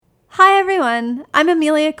everyone, I'm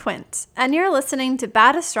Amelia Quint, and you're listening to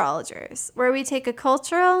Bad Astrologers, where we take a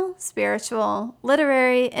cultural, spiritual,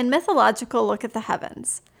 literary, and mythological look at the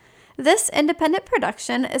heavens. This independent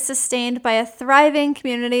production is sustained by a thriving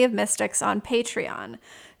community of mystics on Patreon,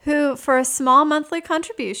 who, for a small monthly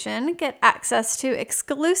contribution, get access to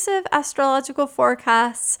exclusive astrological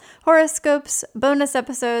forecasts, horoscopes, bonus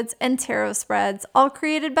episodes, and tarot spreads, all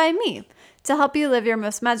created by me to help you live your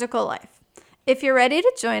most magical life. If you're ready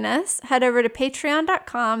to join us, head over to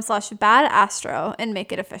patreon.com/badastro and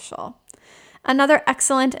make it official. Another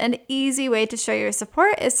excellent and easy way to show your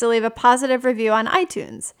support is to leave a positive review on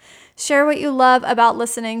iTunes. Share what you love about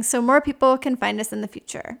listening so more people can find us in the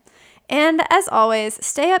future. And as always,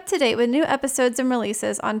 stay up to date with new episodes and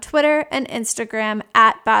releases on Twitter and Instagram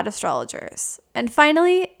at Bad Astrologers. And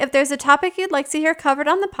finally, if there's a topic you'd like to hear covered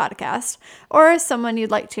on the podcast, or someone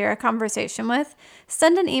you'd like to hear a conversation with,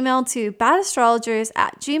 send an email to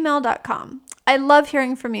badastrologers@gmail.com. I love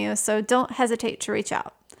hearing from you, so don't hesitate to reach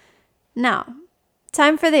out. Now,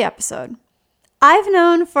 time for the episode. I've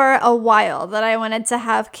known for a while that I wanted to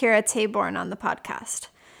have Kira Taborn on the podcast.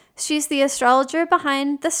 She's the astrologer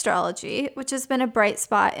behind The Astrology, which has been a bright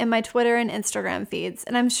spot in my Twitter and Instagram feeds,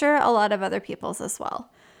 and I'm sure a lot of other people's as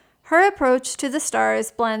well. Her approach to the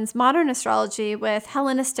stars blends modern astrology with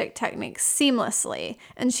Hellenistic techniques seamlessly,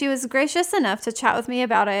 and she was gracious enough to chat with me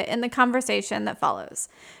about it in the conversation that follows.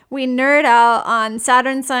 We nerd out on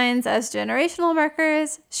Saturn signs as generational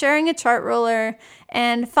markers, sharing a chart ruler,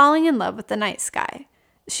 and falling in love with the night sky.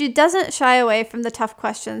 She doesn't shy away from the tough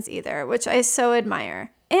questions either, which I so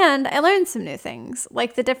admire. And I learned some new things,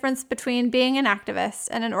 like the difference between being an activist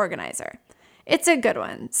and an organizer. It's a good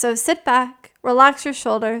one, so sit back, relax your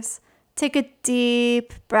shoulders, take a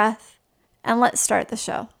deep breath, and let's start the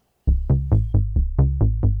show.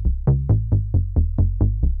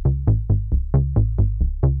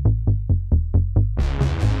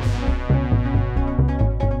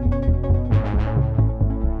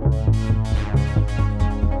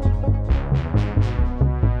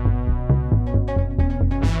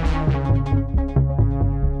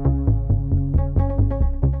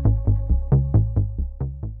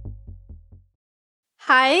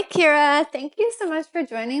 Hi, Kira. Thank you so much for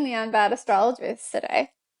joining me on Bad Astrologers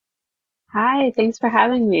today. Hi, thanks for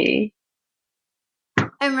having me.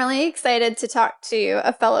 I'm really excited to talk to you,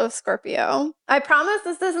 a fellow Scorpio. I promise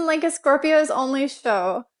this isn't like a Scorpio's only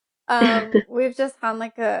show. We've just had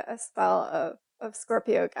like a spell of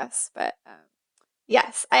Scorpio guests, but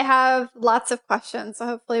yes, I have lots of questions, so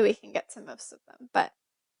hopefully we can get to most of them. But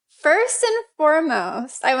first and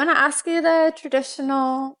foremost, I want to ask you the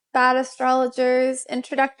traditional Bad Astrologers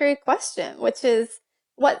introductory question, which is,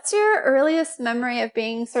 what's your earliest memory of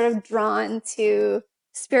being sort of drawn to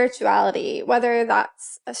spirituality, whether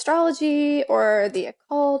that's astrology or the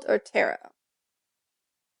occult or tarot?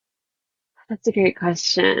 That's a great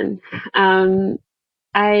question. Um,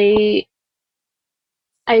 I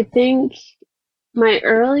I think my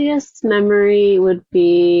earliest memory would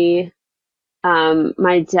be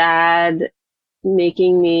my dad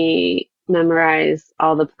making me memorize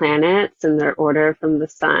all the planets and their order from the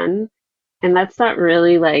sun. And that's not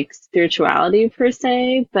really like spirituality per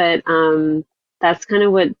se, but that's kind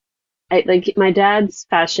of what I like. My dad's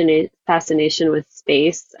fascination with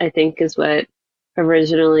space, I think, is what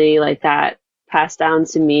originally like that passed down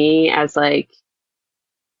to me as like,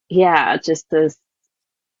 yeah, just this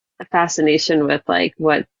fascination with like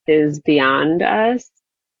what is beyond us.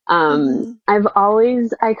 Mm-hmm. I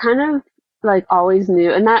kind of like always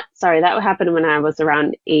knew, and that happened when I was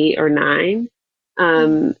around 8 or 9.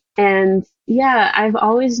 Mm-hmm. And yeah, I've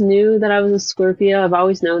always knew that I was a Scorpio. I've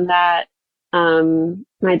always known that.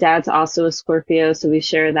 My dad's also a Scorpio, so we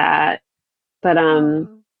share that. But Oh.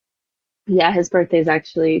 yeah, his birthday's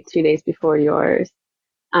actually 2 days before yours.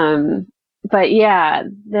 Um, but yeah,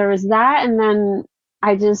 there was that, and then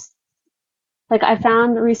I just like I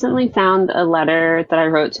found recently found a letter that I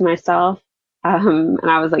wrote to myself, and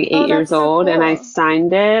I was like Oh, 8 years that's so old, and I cool.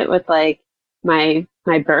 signed it with like my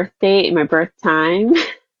birth date and my birth time.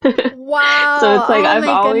 So Wow. it's like Oh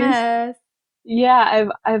my goodness.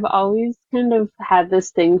 I've always kind of had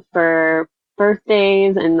this thing for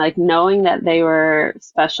birthdays and like knowing that they were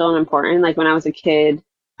special and important. Like when I was a kid,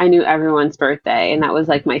 I knew everyone's birthday, and that was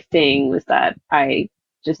like my thing was that I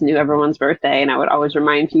just knew everyone's birthday, and I would always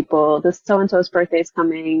remind people this so and so's birthday is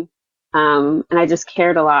coming. And I just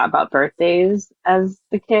cared a lot about birthdays as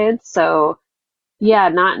a kid. So yeah,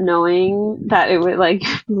 not knowing that it would like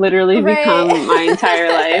literally become my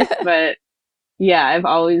entire life, Right. but yeah, I've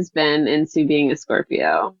always been into being a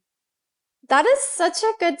Scorpio. That is such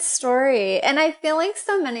a good story. And I feel like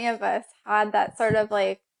so many of us had that sort of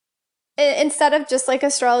like instead of just like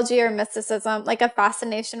astrology or mysticism, like a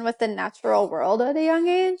fascination with the natural world at a young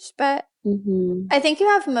age. But Hmm. I think you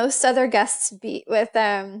have most other guests beat with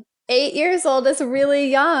 8 years old is really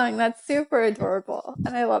young. That's super adorable,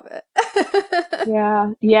 and I love it.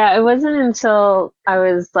 Yeah. Yeah. It wasn't until I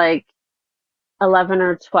was like 11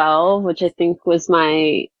 or 12, which I think was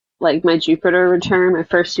my Jupiter return, my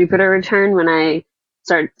first Jupiter return when I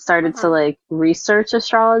started to Uh-huh. like research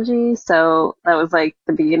astrology. So that was like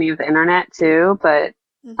the beginning of the internet too. But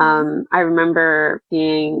Hmm. I remember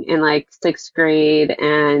being in like sixth grade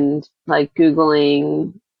and like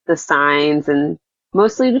Googling the signs and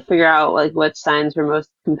mostly to figure out like which signs were most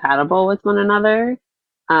compatible with one another.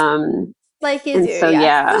 Um, Like you do, and so, yes.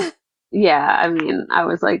 yeah, yeah, I mean, I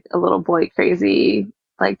was like a little boy crazy,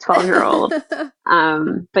 like 12-year-old.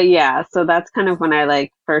 But yeah, so that's kind of when I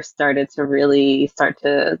like first started to really start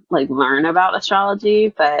to like learn about astrology.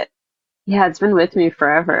 But yeah, it's been with me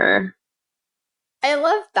forever. I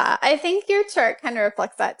love that. I think your chart kind of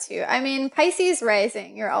reflects that too. I mean, Pisces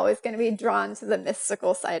rising, you're always going to be drawn to the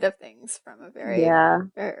mystical side of things from a very, Yeah,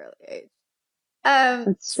 very early age.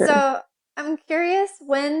 that's true. So I'm curious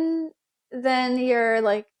when then your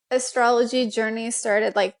like astrology journey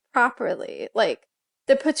started like properly, like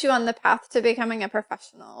to put you on the path to becoming a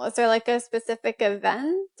professional. Was there like a specific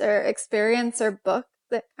event or experience or book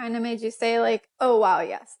that kind of made you say like, "Oh wow,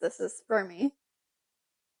 yes, this is for me."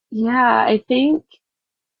 Yeah, I think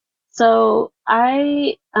so.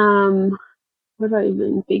 Where do I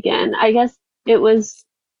even begin? I guess it was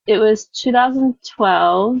it was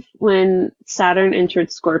 2012 when Saturn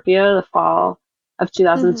entered Scorpio, the fall of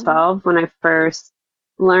Hmm. 2012, when I first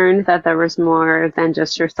learned that there was more than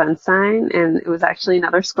just your sun sign, and it was actually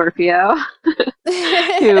another Scorpio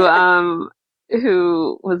who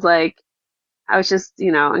who was like I was just,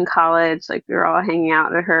 in college, like we were all hanging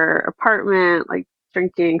out at her apartment, like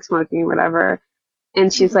drinking, smoking, whatever.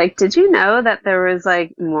 And she's Hmm. like, "Did you know that there was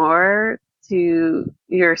like more to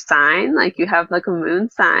your sign? Like you have like a moon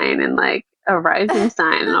sign and like a rising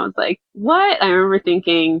sign." And I was like, "What?" I remember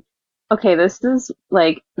thinking, "Okay, this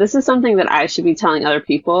is something that I should be telling other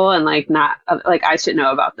people and like not like I should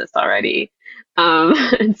know about this already."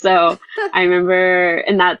 And so I remember,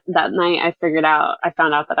 and that night I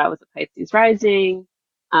found out that I was a Pisces rising.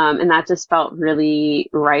 And that just felt really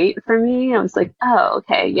right for me. I was like, "Oh,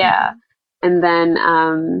 okay, yeah."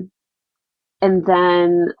 Hmm. And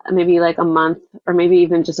then maybe like a month or maybe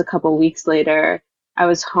even just a couple weeks later, I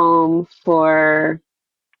was home for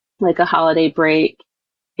like a holiday break.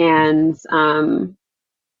 And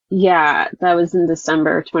yeah, that was in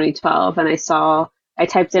December of 2012. And I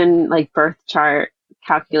typed in like birth chart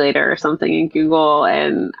calculator or something in Google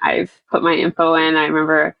and I put my info in. I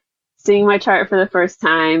remember seeing my chart for the first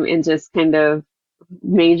time and just kind of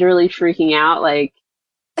majorly freaking out. Like,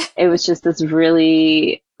 it was just this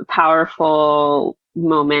really powerful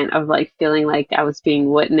moment of like feeling like I was being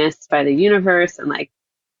witnessed by the universe and like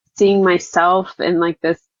seeing Hmm. myself in like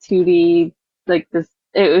this 2D, like this,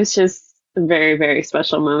 it was just a very, very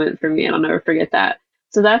special moment for me. I'll never forget that.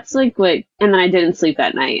 So that's like and then I didn't sleep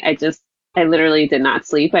that night. I literally did not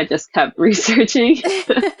sleep. I just kept researching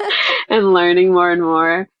and learning more and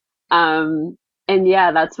more. Um, and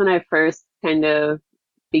yeah, that's when I first kind of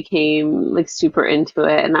became like super into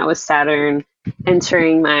it. And that was Saturn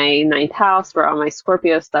entering my ninth house where all my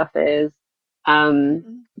Scorpio stuff is.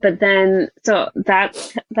 But then, so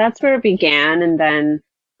that's where it began. And then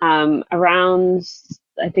around,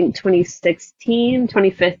 I think 2016,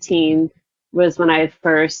 2015 was when I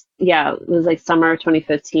first, yeah, it was like summer of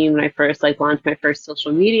 2015 when I first like launched my first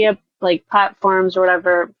social media like platforms or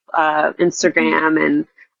whatever, Hmm. Instagram and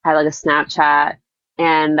had like a Snapchat.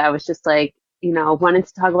 And I was just like, wanted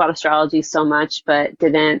to talk about astrology so much, but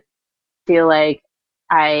didn't feel like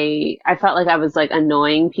I felt like I was like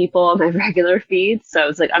annoying people on my regular feeds. So I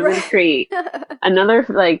was like, I'm gonna Right. create another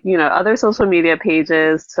like, other social media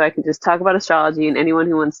pages so I can just talk about astrology and anyone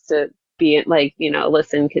who wants to be like,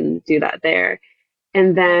 listen can do that there.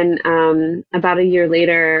 And then about a year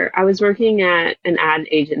later, I was working at an ad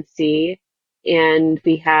agency and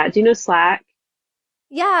do you know Slack?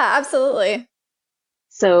 Yeah, absolutely.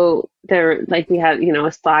 So there, like we have,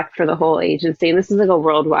 a Slack for the whole agency, and this is like a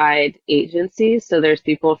worldwide agency. So there's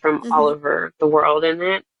people from all Hmm. over the world in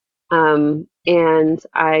it. And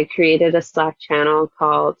I created a Slack channel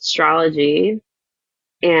called Astrology,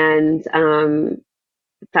 and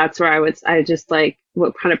that's where I just like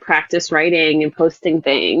what kind of practice writing and posting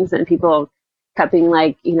things, and people kept being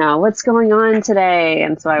like, what's going on today?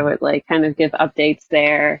 And so I would like kind of give updates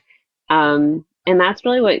there. and that's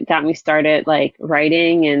really what got me started, like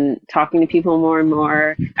writing and talking to people more and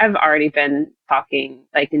more. I've already been talking,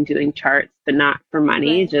 like, and doing charts, but not for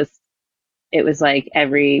money. Right. Just it was like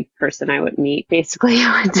every person I would meet basically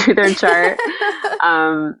would do their chart.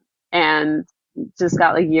 Um, and just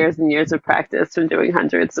got like years and years of practice from doing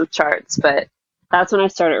hundreds of charts. But that's when I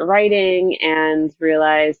started writing and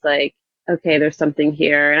realized, like, okay, there's something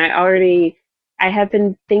here. And I have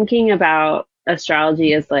been thinking about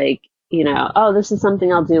astrology as like, oh, this is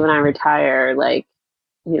something I'll do when I retire. Like,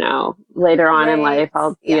 later on in life, Right.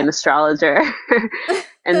 I'll be an Yeah. astrologer.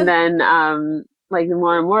 And then, like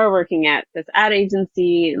more and more working at this ad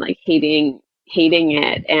agency and like hating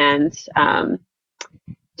it, and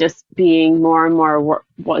just being more and more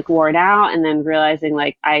like worn out, and then realizing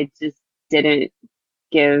like I just didn't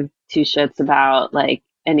give two shits about like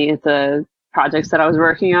any of the projects that I was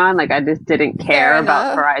working on. Like I just didn't Fair care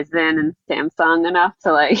about enough. Verizon and Samsung enough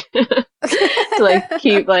to like to like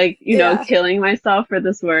keep like, Yeah. killing myself for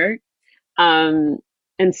this work. Um,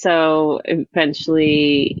 and so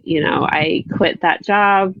eventually, I quit that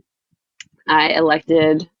job. I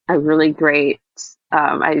elected a really great,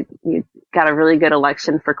 I got a really good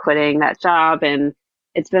election for quitting that job. And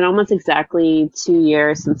it's been almost exactly 2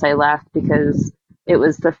 years since I left, because it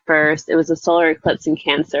was a solar eclipse in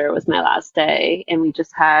Cancer. It was my last day. And we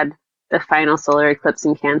just had the final solar eclipse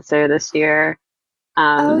in Cancer this year. Oh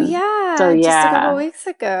Um, so yeah, just a couple yeah, weeks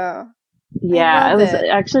ago. I yeah, it love was it.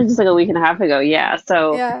 actually just like a week and a half ago. Yeah.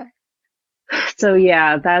 Yeah. So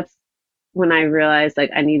yeah, that's when I realized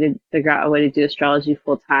like I needed to figure out a way to do astrology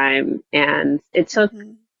full time. And it took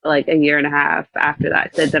Mhm. like a year and a half after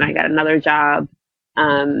that. So then I got another job.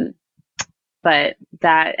 Um, but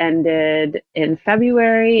that ended in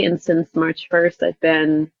February. And since March 1st, I've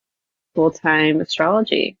been full time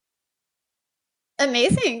astrology.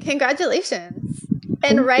 Amazing. Congratulations.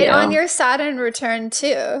 And Thank right on you. your Saturn return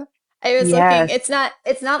too. I was looking, Yes.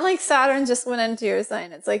 it's not like Saturn just went into your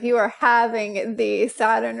sign. It's like you are having the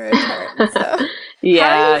Saturn return. So how are you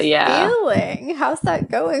Yeah. Yeah. feeling? How's that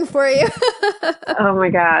going for you? Oh my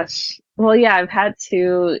gosh. Well, yeah, I've had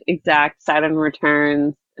two exact Saturn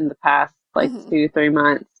returns in the past like Mhm. 2, 3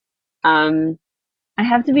 months. Um, I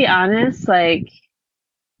have to be honest, like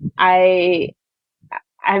I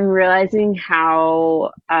I'm realizing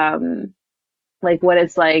how like what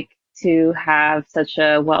it's like to have such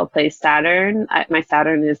a well-placed Saturn. My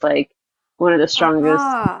Saturn is like one of the strongest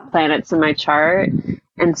Ah, planets in my chart. And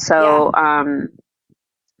yeah. so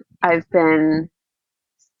I've been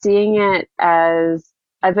seeing it as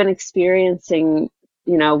I've been experiencing,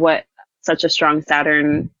 what such a strong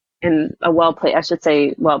Saturn and a well placed, I should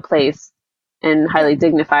say, well placed and Yeah. highly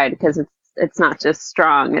dignified, because it's not just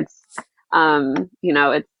strong. It's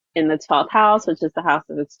in the 12th house, which is the house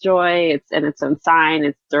of its joy. It's in its own sign.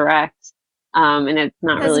 It's direct, and it's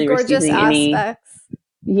not Has really gorgeous receiving any. aspects.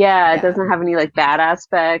 Yeah, it Yeah. doesn't have any like bad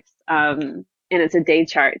aspects. And it's a day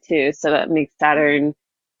chart too, so that makes Mhm. Saturn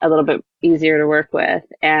a little bit easier to work with.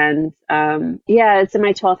 And yeah, it's in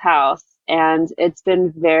my 12th house, and it's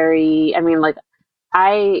been very, I mean, like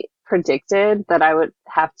I predicted that I would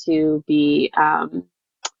have to be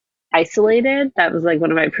isolated. That was like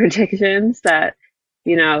one of my predictions, that,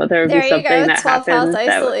 there would be There you something go. that 12th house happens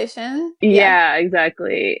that would, isolation. Yeah. yeah,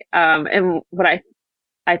 exactly. And what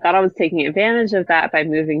I thought I was taking advantage of that by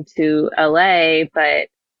moving to LA, but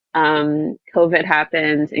COVID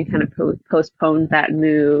happened and kind of postponed that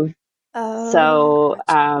move. Oh, So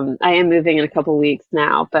gotcha. I am moving in a couple weeks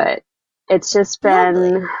now, but it's just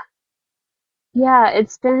been, Lovely. yeah,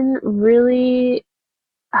 it's been really,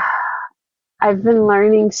 I've been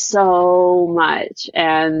learning so much,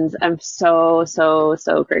 and I'm so, so,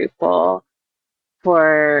 so grateful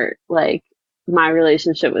for like my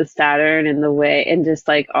relationship with Saturn, and the way, and just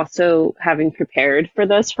like also having prepared for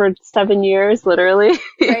this for 7 years, literally,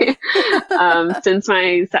 Right. since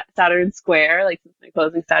my Saturn square, like since my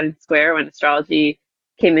closing Saturn square when astrology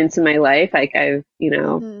came into my life, like I've,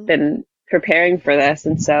 Hmm. been preparing for this.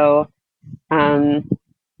 And so, um,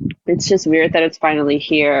 it's just weird that it's finally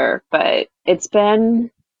here, but it's been,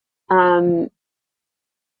 um,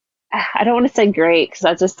 I don't want to say great because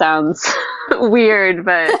that just sounds weird,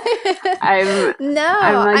 but I'm I'm No,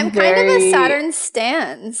 like I'm kind of a very Saturn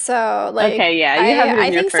stan. So like okay, yeah, you have I it I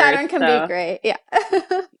in your think first, Saturn can be so great. Yeah.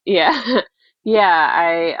 yeah. Yeah,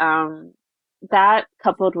 I that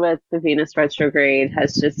coupled with the Venus retrograde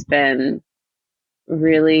has just been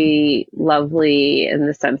really lovely, in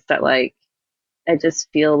the sense that like I just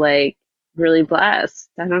feel like really blessed.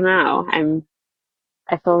 I don't know.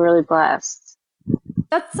 I feel really blessed.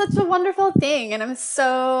 That's such a wonderful thing, and I'm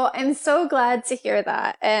so glad to hear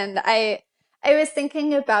that. And I was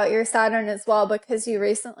thinking about your Saturn as well because you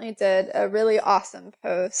recently did a really awesome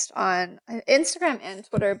post on Instagram and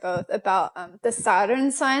Twitter both about the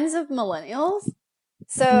Saturn signs of millennials.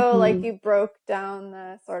 So, like, Hmm. you broke down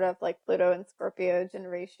the sort of like Pluto and Scorpio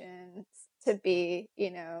generations to be,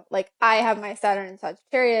 like I have my Saturn in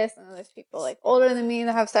Sagittarius, and then there's people like older than me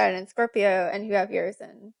that have Saturn in Scorpio, and you have yours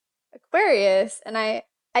in Aquarius. And I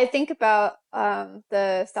think about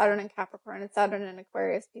the Saturn in Capricorn and Saturn in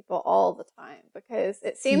Aquarius people all the time because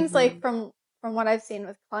it seems like Hmm. from what I've seen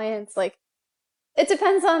with clients, like it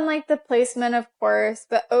depends on like the placement, of course,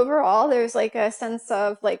 but overall there's like a sense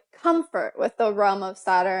of like comfort with the realm of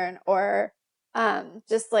Saturn or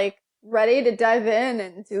just like ready to dive in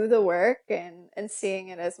and do the work and seeing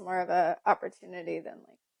it as more of a opportunity than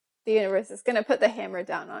like the universe is going to put the hammer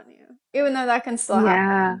down on you. Even though that can still Yeah.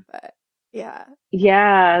 happen, but yeah.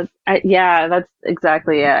 Yeah, yeah, that's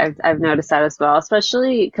exactly it. I've noticed that as well,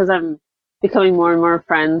 especially because I'm becoming more and more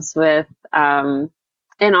friends with,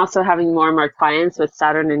 and also having more and more clients with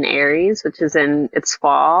Saturn and Aries, which is in its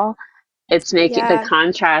fall. It's making the Yeah.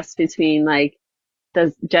 contrast between like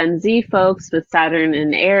the Gen Z folks with Saturn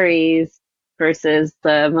and Aries versus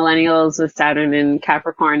the millennials with Saturn and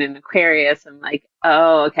Capricorn and Aquarius. I'm like,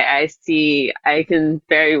 oh, okay, I see. I can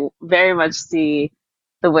very much see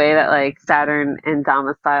the way that like Saturn and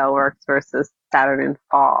domicile works versus Saturn and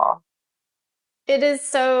fall. It is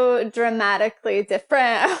so dramatically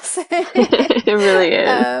different, I'll say. It really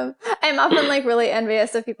is. I'm often like really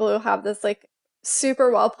envious of people who have this like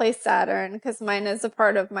super well placed Saturn because mine is a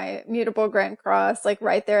part of my mutable Grand Cross, like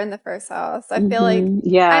right there in the first house. I feel like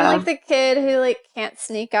I'm Yeah. like the kid who like can't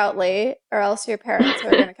sneak out late or else your parents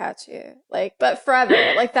are gonna catch you. Like, but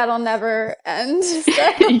forever, like that'll never end. So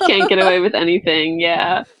You can't get away with anything.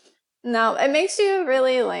 Yeah. no, it makes you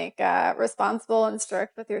really like responsible and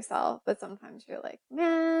strict with yourself, but sometimes you're like,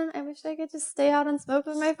 man, I wish I could just stay out and smoke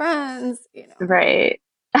with my friends, you know. Right.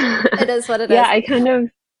 It is what it Yeah, is.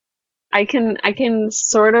 I can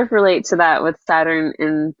sort of relate to that with Saturn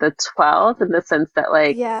in the 12th in the sense that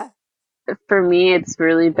like Yeah. for me it's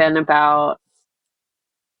really been about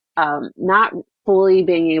not fully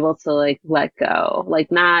being able to like let go,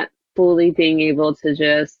 like not fully being able to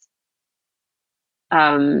just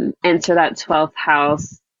enter that 12th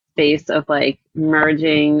house space of like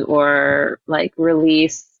merging or like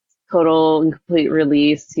release, total and complete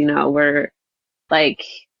release, where like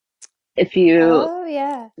if Oh,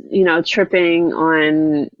 yeah. tripping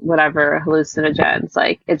on whatever hallucinogens,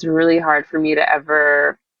 like it's really hard for me to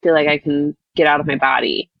ever feel like I can get out of my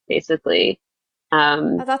body, basically.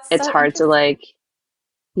 Oh, that's It's so hard to interesting. like,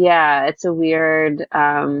 yeah, it's a weird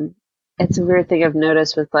thing I've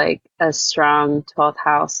noticed with like a strong 12th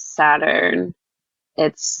house Saturn.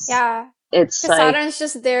 It's, Yeah. it's Because like, Saturn's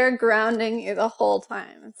just there grounding you the whole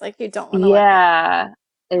time. It's like you don't want to let go. yeah,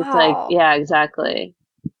 it's like, Wow. yeah, exactly.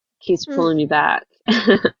 Keeps pulling Hmm. me back.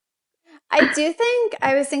 I do think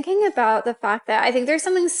I was thinking about the fact that I think there's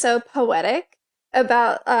something so poetic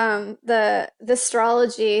about the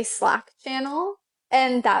astrology Slack channel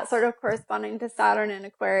and that sort of corresponding to Saturn and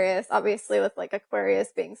Aquarius, obviously with like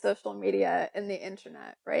Aquarius being social media and the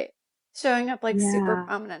internet, right? Showing up like super Yeah.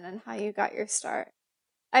 prominent in how you got your start.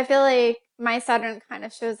 I feel like my Saturn kind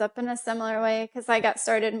of shows up in a similar way because I got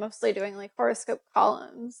started mostly doing like horoscope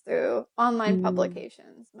columns through online Mm,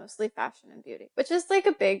 publications, mostly fashion and beauty, which is like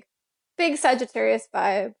a big Sagittarius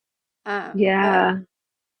vibe. But yeah.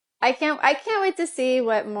 I can't wait to see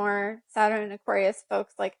what more Saturn and Aquarius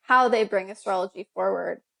folks like how they bring astrology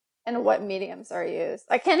forward and what mediums are used.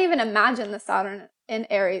 I can't even imagine the Saturn in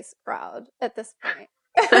Aries crowd at this point.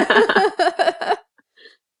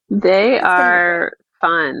 They It's gonna be great. are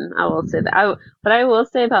fun. I will say that. What I will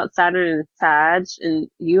say about Saturn and Sag, and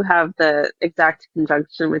you have the exact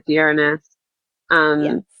conjunction with Uranus.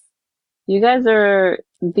 Yes. Um, you guys are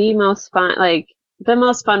the most fun, like the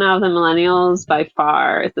most fun out of the millennials by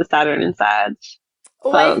far is the Saturn and Sag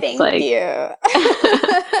Why, folks. thank Like you.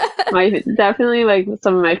 my definitely like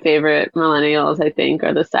some of my favorite millennials, I think,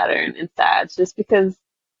 are the Saturn and Sag, just because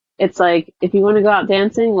it's like if you want to go out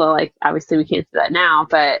dancing, well, like obviously we can't do that now,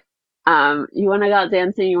 but you want to go out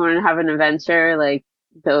dancing, you want to have an adventure, like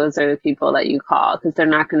those are the people that you call because they're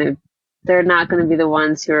not gonna be the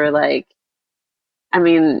ones who are like, I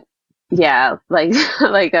mean, yeah, like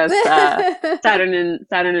like us Saturn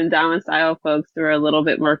and domicile folks who are a little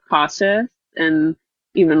bit more cautious and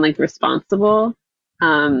even like responsible.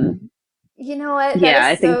 Um, You know what? That yeah, is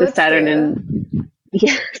I think the so Saturn true. and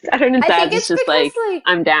yeah, Saturn and I think Sag is it's just because like like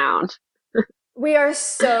I'm down. we are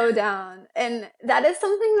so down. And that is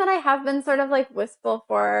something that I have been sort of like wistful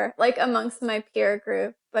for, like amongst my peer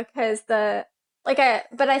group, because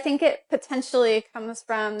but I think it potentially comes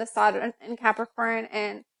from the Saturn in Capricorn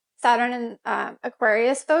and Saturn and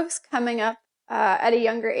Aquarius folks coming up at a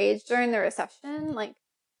younger age during the recession. Like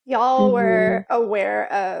y'all Hmm. were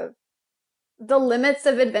aware of the limits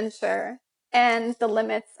of adventure and the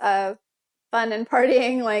limits of fun and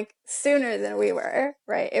partying like sooner than we were,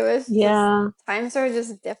 right? It was just Yeah. times are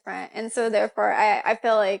just different. And so therefore I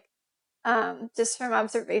feel like just from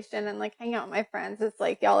observation and like hanging out with my friends, it's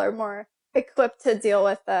like y'all are more equipped to deal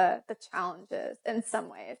with the challenges in some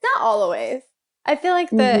ways. Not always. I feel like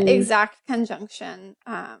the Hmm. exact conjunction,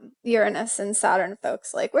 Uranus and Saturn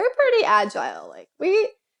folks, like we're pretty agile. Like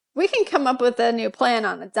we can come up with a new plan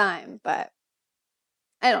on a dime, but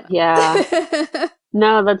I don't Yeah. know.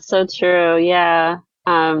 No, that's so true. Yeah.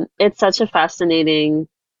 It's such a fascinating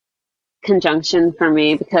conjunction for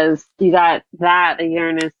me because you got that, the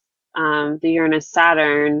Uranus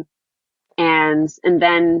Saturn, and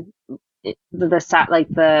then the sat like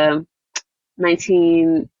the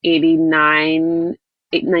 1989,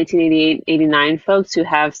 1988, 89 folks who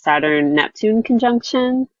have Saturn Neptune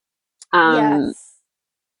conjunction. Um, Yes.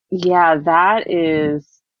 yeah, that is,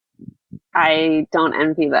 I don't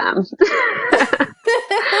envy them.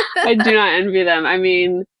 I do not envy them. I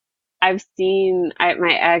mean,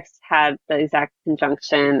 my ex had the exact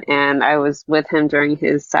conjunction, and I was with him during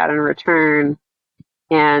his Saturn return.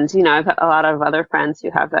 And, I've got a lot of other friends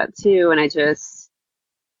who have that too. And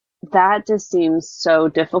that just seems so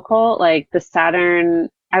difficult. Like the Saturn,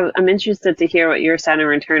 I'm interested to hear what your Saturn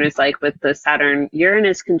return is like with the Saturn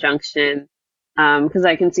Uranus conjunction. Because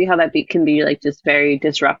I can see how can be like just very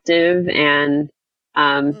disruptive and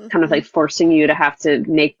kind of Hmm. like forcing you to have to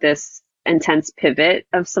make this intense pivot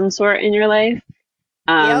of some sort in your life.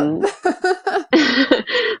 Yep. Um,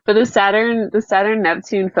 but the Saturn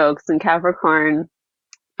Neptune folks in Capricorn,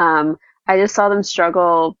 I just saw them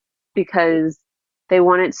struggle because they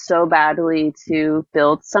wanted so badly to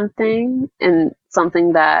build something and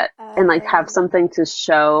like have Oh. something to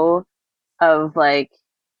show of like,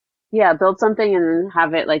 yeah, build something and then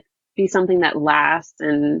have it like be something that lasts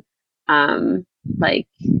and like,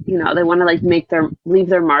 they want to like leave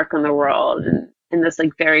their mark on the world and in this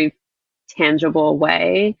like very tangible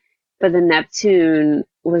way. But the Neptune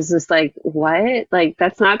was just like, what? Like,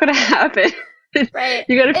 that's not going to happen. Right.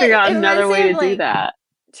 You got to figure It out another reminds way me of to do like that.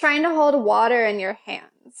 trying to hold water in your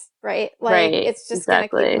hands, right? Like Right, it's just gonna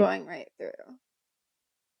keep exactly. going right through.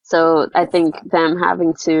 So I It's think tough. them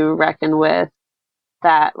having to reckon with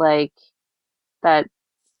that, like, that,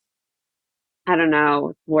 I don't know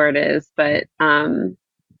what the word is, but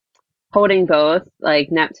holding both,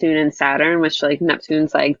 like Neptune and Saturn, which like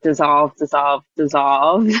Neptune's like dissolve, dissolve,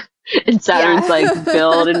 dissolve, and Saturn's like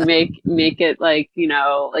build and Yeah. make it like,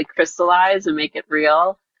 like crystallize and make it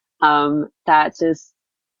real. That just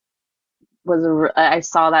I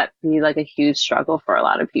saw that be like a huge struggle for a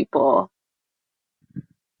lot of people.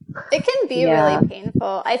 It can be really Yeah.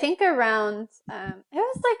 painful. I think around it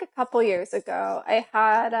was like a couple years ago, I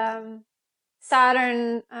had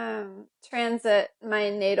Saturn transit my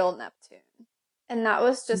natal Neptune. And that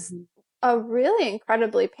was just Hmm. a really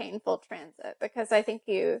incredibly painful transit because I think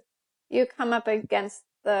you come up against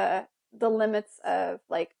the limits of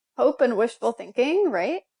like hope and wishful thinking,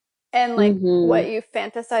 right? And like Hmm. what you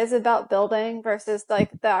fantasize about building versus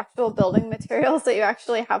like the actual building materials that you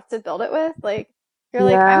actually have to build it with. Like you're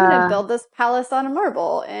like, I'm gonna Yeah. build this palace on a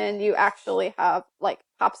marble, and you actually have like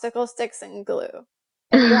popsicle sticks and glue.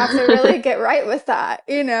 And you have to really get right with that,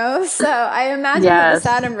 you know? So I imagine that the Yes.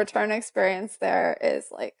 Saturn return experience there is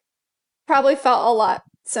like probably felt a lot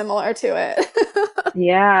similar to it.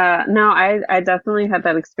 Yeah. No, I definitely had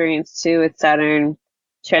that experience too with Saturn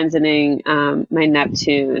transiting my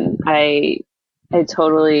Neptune. I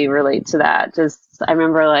totally relate to that. Just I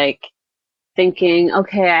remember like thinking,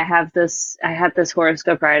 okay, I had this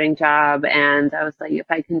horoscope writing job, and I was like, if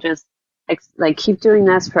I can just like keep doing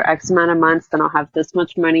this for X amount of months, then I'll have this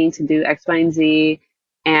much money to do X, Y, and Z.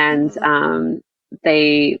 And Hmm.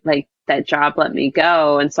 they like that job let me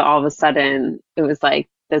go, and so all of a sudden it was like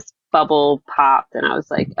this bubble popped, and I was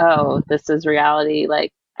like, oh, this is reality.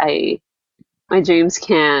 Like my dreams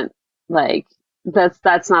can't like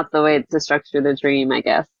that's not the way to structure the dream, I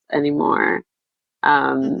guess, anymore.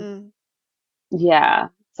 Um, Hmm. yeah,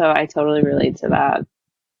 so I totally relate to that.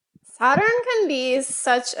 Saturn can be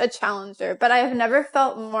such a challenger, but I have never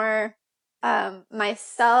felt more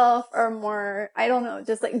myself or more, I don't know,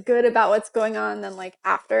 just like good about what's going on than like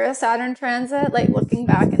after a Saturn transit, like looking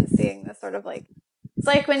back and seeing the sort of like, it's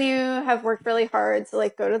like when you have worked really hard to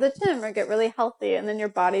like go to the gym or get really healthy and then your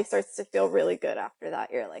body starts to feel really good after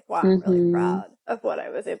that. You're like, wow, I'm really Hmm. proud of what I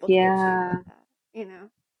was able to achieve with Yeah. that, you know?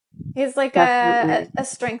 He's like Definitely. a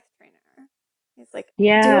strength trainer. He's like, do one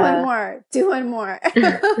Yeah. more, do one more.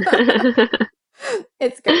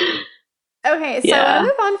 It's great. Okay, so I want to Yeah.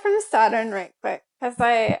 move on from Saturn right quick because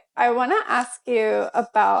I want to ask you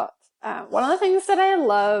about one of the things that I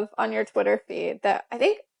love on your Twitter feed that I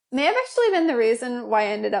think may have actually been the reason why I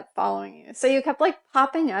ended up following you. So you kept like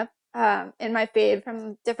popping up in my feed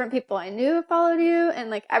from different people I knew followed you, and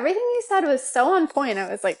like everything you said was so on point. I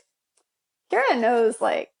was like, Kara knows,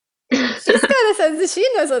 like she's got a sense that she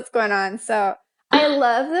knows what's going on. So I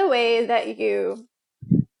love the way that you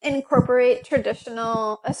incorporate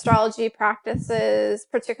traditional astrology practices,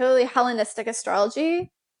 particularly Hellenistic astrology,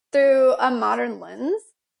 through a modern lens.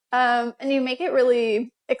 And you make it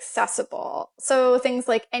really accessible. So things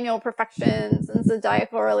like annual perfections and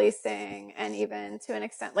zodiacal releasing, and even to an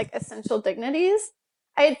extent, like essential dignities.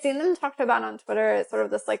 I had seen them talked about on Twitter as sort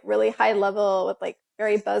of this like really high level with like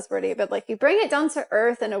very buzzwordy, but like you bring it down to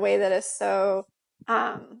earth in a way that is so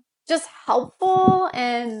just helpful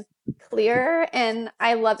and clear, and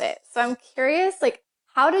I love it. So I'm curious, like,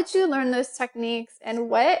 how did you learn those techniques and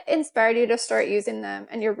what inspired you to start using them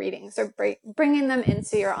in your readings or bringing them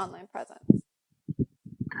into your online presence?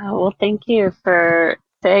 Oh, well, thank you for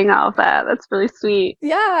saying all of that. That's really sweet.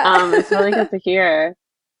 Yeah. It's really good to hear.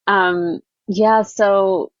 Um, yeah,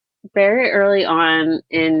 so very early on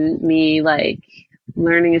in me like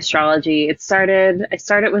learning astrology, I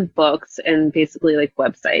started with books and basically like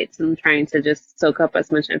websites and trying to just soak up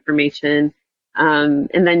as much information. And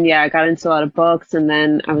then yeah, I got into a lot of books and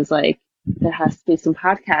then I was like, there has to be some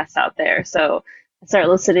podcasts out there. So I started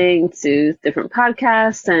listening to different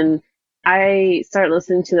podcasts and I started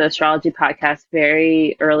listening to the astrology podcast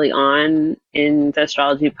very early on in the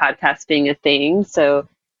astrology podcast being a thing. So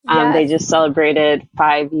they Yes. just celebrated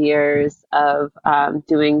 5 years of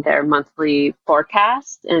doing their monthly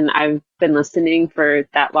forecast, and I've been listening for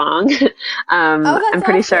that long. Oh, I'm that's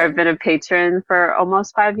pretty sure I've awesome. been a patron for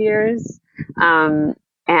almost 5 years. Um,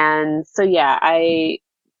 and so, yeah,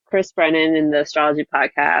 Chris Brennan in the astrology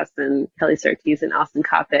podcast and Kelly Surtees and Austin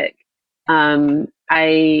Coppock.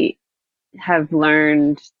 I have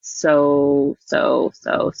learned so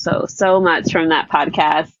much from that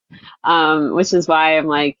podcast, which is why I'm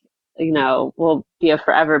like, will be a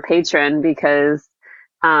forever patron because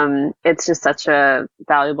it's just such a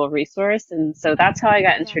valuable resource. And so that's how I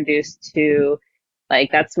got Yeah. introduced to, like,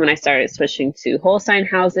 that's when I started switching to whole sign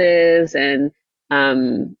houses and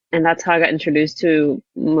that's how I got introduced to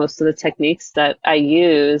most of the techniques that I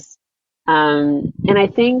use. And I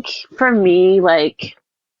think for me, like,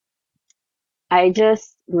 I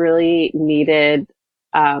just really needed,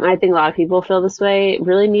 I think a lot of people feel this way,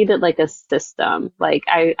 really needed like a system. Like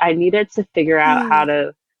I needed to figure out how Mm.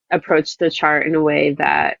 to approach the chart in a way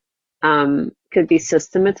that could be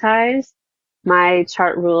systematized. My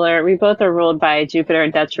chart ruler, we both are ruled by Jupiter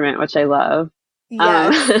and detriment, which I love.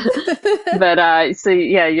 Um, Yes. but so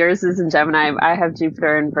yeah, yours is in Gemini. I have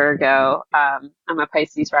Jupiter in Virgo. I'm a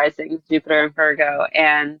Pisces rising, Jupiter in Virgo,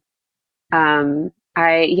 and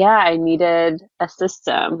I needed a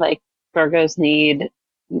system. Like Virgos need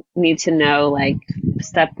to know like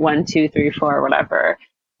step one, two, three, four, whatever.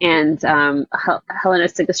 And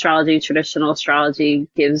Hellenistic astrology, traditional astrology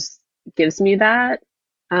gives me that.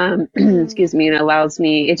 Mm. Excuse me, and allows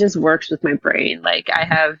me. It just works with my brain. Like I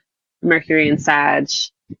have Mercury in Sag,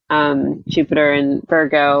 Jupiter in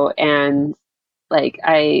Virgo, and like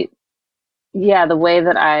the way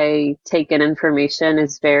that I take in information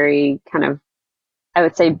is very kind of, I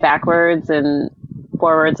would say, backwards and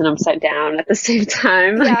forwards and upside down at the same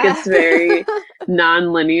time. Like Yeah. it's very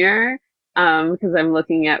non-linear because I'm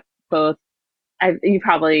looking at both. You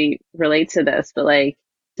probably relate to this, but like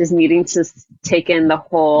just needing to take in the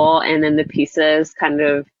whole and then the pieces kind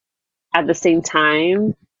of at the same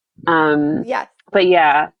time. Um, Yes. but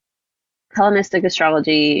yeah, Hellenistic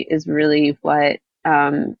astrology is really what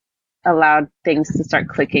allowed things to start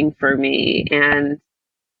clicking for me, and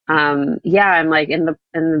yeah, I'm like in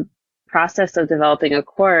the process of developing a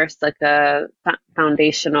course, like a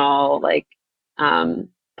foundational, like um,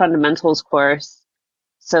 fundamentals course,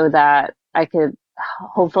 so that I could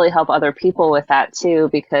hopefully help other people with that too,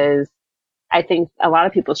 because I think a lot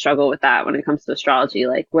of people struggle with that when it comes to astrology.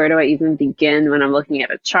 Like, where do I even begin when I'm looking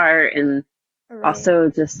at a chart? And Right. also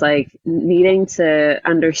just like needing to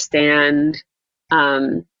understand.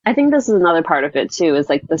 I think this is another part of it too, is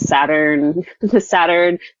like the Saturn,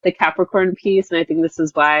 the Capricorn piece. And I think this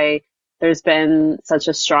is why there's been such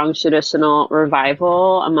a strong traditional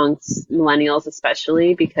revival amongst millennials,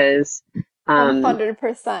 especially because, um,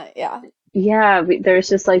 100%. Yeah. yeah, there's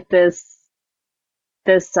just like this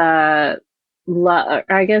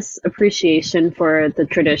I guess, appreciation for the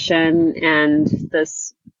tradition and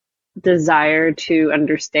this desire to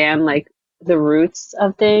understand like the roots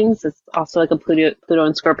of things. It's also like a Pluto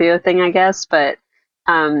and Scorpio thing, I guess, but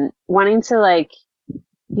wanting to like,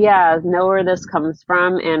 yeah, know where this comes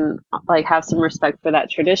from and like have some respect for that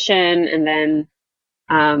tradition. And then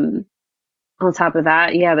um, on top of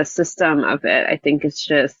that, yeah, the system of it, I think it's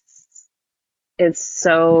just, it's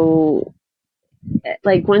so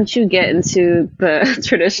like once you get into the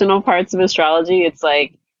traditional parts of astrology, it's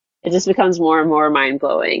like it just becomes more and more mind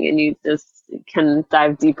blowing, and you just can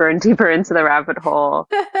dive deeper and deeper into the rabbit hole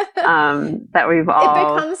that we've It all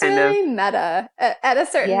becomes kind of, really meta at a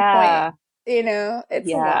certain point. yeah,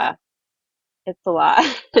 It's a lot. yeah, it's a lot.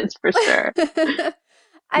 It's for sure.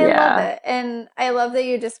 I love Yeah. it. And I love that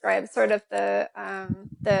you described sort of the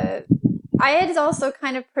I had also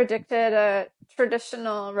kind of predicted a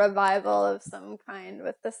traditional revival of some kind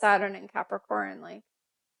with the Saturn and Capricorn, like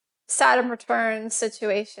Saturn returns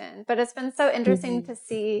situation. But it's been so interesting Hmm. to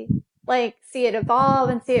see it evolve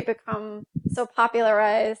and see it become so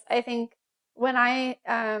popularized. I think when I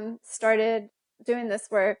started doing this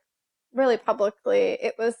work really publicly,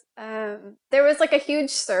 it was there was like a huge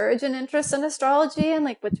surge in interest in astrology and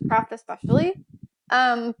like witchcraft especially.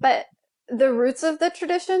 But the roots of the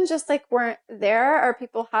tradition just like weren't there, or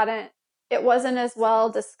people hadn't, it wasn't as well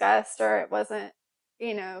discussed, or it wasn't,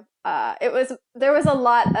 it was, there was a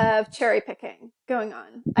lot of cherry picking going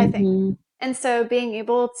on, I think. Hmm. And so being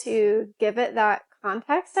able to give it that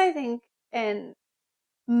context, I think, and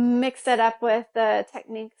mix it up with the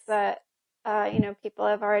techniques that people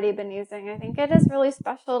have already been using, I think it is really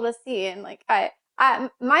special to see. And like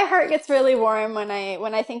my heart gets really warm when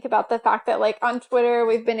I think about the fact that like on Twitter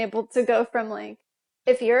we've been able to go from like,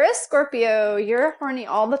 if you're a Scorpio, you're horny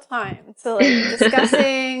all the time, to like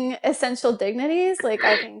discussing essential dignities. Like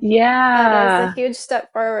I think that is a Yeah, huge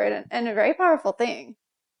step forward, and a very powerful thing.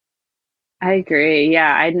 I agree.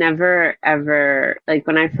 Yeah, I never ever, like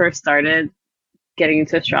when I first started getting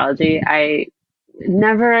into astrology, I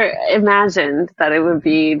never imagined that it would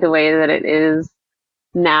be the way that it is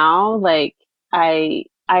now. Like I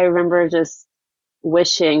remember just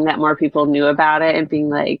wishing that more people knew about it and being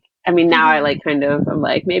like, I mean, now I Mm-hmm. like kind of, I'm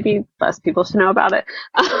like, maybe less people should know about it.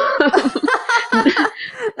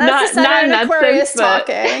 That's the Not Saturn in and that sense, Aquarius but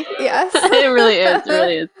talking. Yes. it really is, it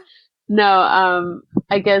really is. No,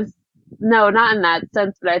 I guess no, not in that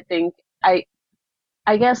sense, but I think I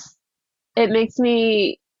I guess it makes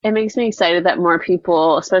me excited that more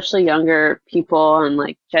people, especially younger people and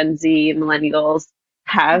like Gen Z and millennials,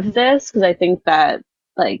 have Hmm. this because I think that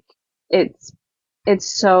like it's it's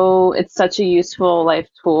such a useful life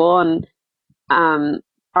tool, and um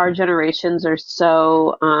our generations are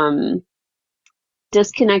so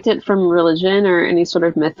disconnected from religion or any sort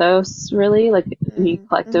of mythos, really, like any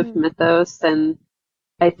collective Mm-hmm. mythos. And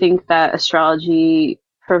I think that astrology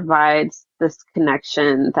provides this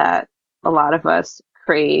connection that a lot of us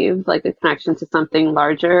crave, like a connection to something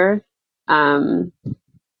larger, um,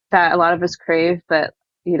 that a lot of us crave, but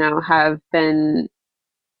have been,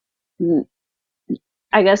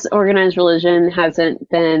 I guess, organized religion hasn't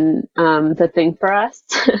been the thing for us.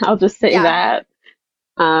 I'll just say Yeah. that.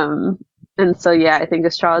 Um, and so, yeah, I think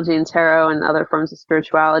astrology and tarot and other forms of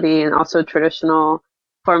spirituality, and also traditional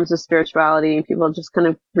forms of spirituality, people just kind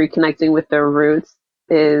of reconnecting with their roots,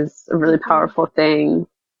 is a really Hmm. powerful thing.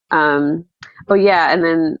 Um, but yeah, and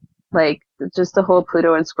then like just the whole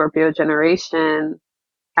Pluto and Scorpio generation,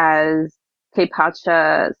 as Kay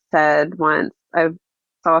Pacha said once, I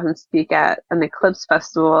saw him speak at an eclipse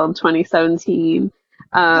festival in 2017.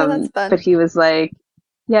 Oh, that's But fun. he was like,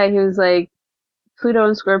 yeah, he was like, Pluto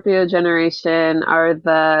and Scorpio generation are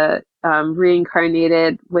the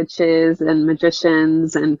reincarnated witches and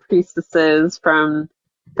magicians and priestesses from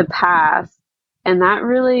the past, and that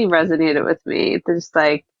really resonated with me. Just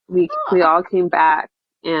like we Aw. all came back,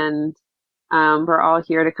 and we're all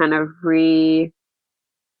here to kind of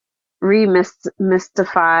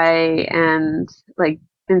remystify and like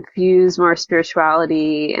infuse more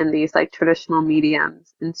spirituality and these like traditional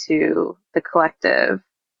mediums into the collective.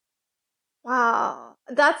 Wow.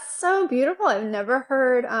 That's so beautiful. I've never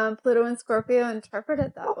heard Pluto and Scorpio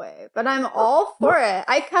interpreted that way, but I'm all for it.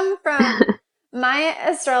 I come from, my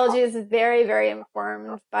astrology is very, very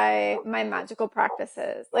informed by my magical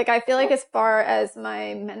practices. Like, I feel like as far as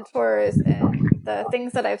my mentors and the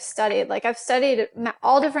things that I've studied, like, I've studied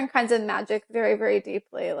all different kinds of magic very, very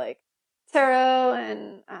deeply, like tarot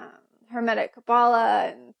and Hermetic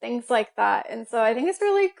Kabbalah and things like that. And so I think it's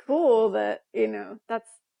really cool that,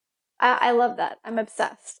 I love that. I'm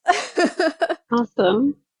obsessed.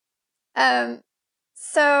 Awesome. um,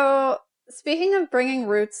 so speaking of bringing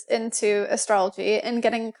roots into astrology and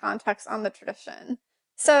getting context on the tradition.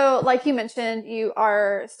 So, like you mentioned, you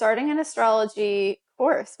are starting an astrology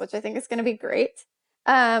course, which I think is going to be great.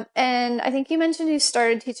 And I think you mentioned you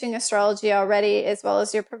started teaching astrology already, as well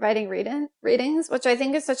as you're providing readings, which I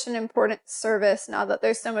think is such an important service now that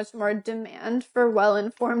there's so much more demand for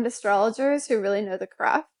well-informed astrologers who really know the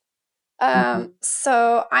craft. Mhm.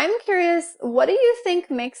 So I'm curious, what do you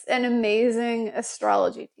think makes an amazing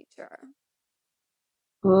astrology teacher?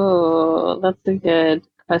 Oh, that's a good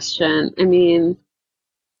question. I mean,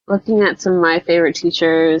 looking at some of my favorite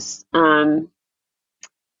teachers,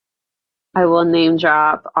 I will name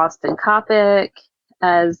drop Austin Coppock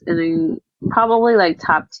as probably like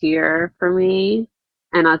top tier for me,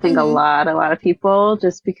 and I think Hmm. a lot of people,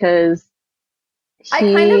 just because I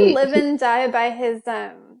kind of live he and die by his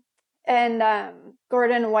and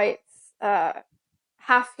Gordon White's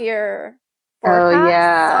half year oh forecasts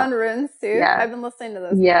yeah, on Rune Soup. yeah, I've been listening to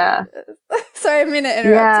those for yeah, ages. Sorry, I mean to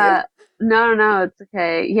interrupt you. yeah. No, no, it's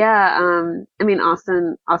okay. Yeah, I mean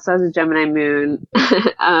Austin also has a Gemini moon.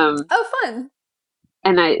 um, Oh, fun.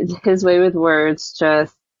 and his way with words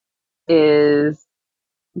just is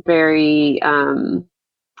very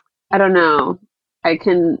I don't know. I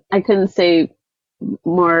couldn't say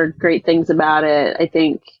more great things about it. I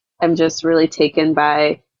think I'm just really taken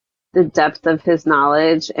by the depth of his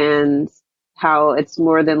knowledge and how it's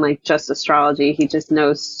more than like just astrology. He just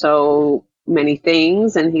knows so many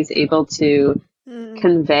things, and he's able to Mm.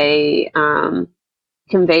 convey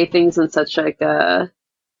convey things in such like a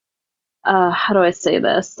how do I say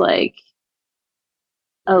this, like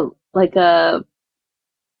a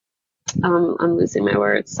I'm losing my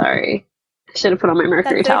words. Sorry. I should have put on my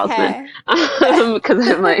Mercury That's talisman. okay. Because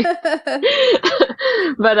I'm like,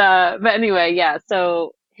 but anyway, yeah.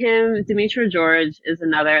 So him, Demetra George is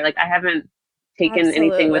another. Like, I haven't taken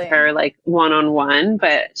anything with Absolutely. her like one on one,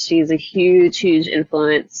 but she's a huge, huge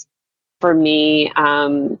influence for me.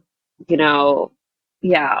 You know,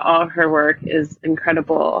 yeah, all her work is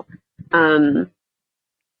incredible. Um,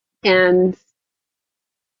 and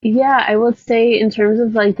yeah, I would say in terms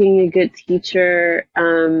of like being a good teacher,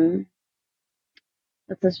 that's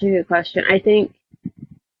such a good question. I think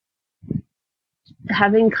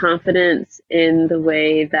having confidence in the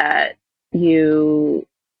way that you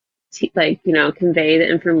convey the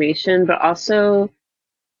information, but also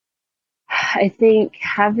I think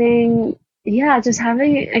just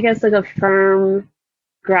having, I guess, like a firm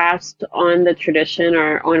grasp on the tradition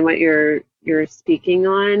or on what you're speaking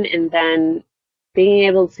on, and then being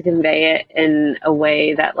able to convey it in a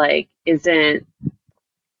way that like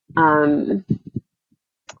um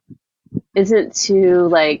isn't too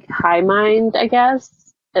like high mind, I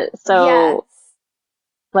guess. So Yes.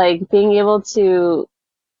 like being able to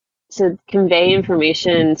convey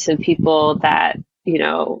information to people that, you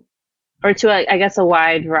know, or to I guess a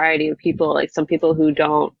wide variety of people, like some people who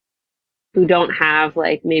don't have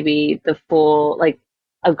like maybe the full like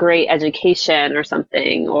a great education or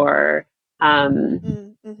something, or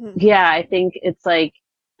Mm-hmm. yeah, I think it's like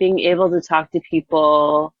being able to talk to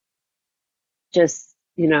people, just,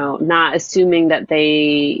 you know, not assuming that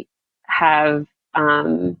they have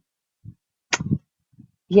um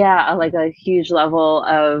yeah, like a huge level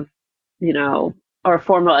of, you know, or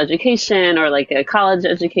formal education or like a college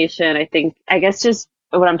education. I think, I guess just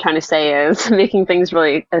what I'm trying to say is making things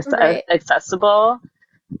really Right. accessible,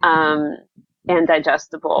 um, and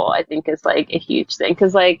digestible, I think is like a huge thing.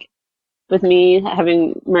 Cause like with me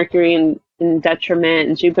having Mercury in detriment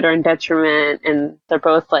and Jupiter in detriment, and they're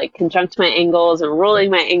both like conjunct my angles and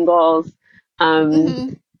ruling my angles, um, Hmm.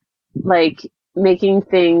 like making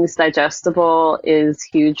things digestible is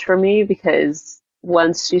huge for me, because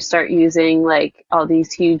once you start using like all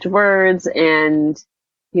these huge words and,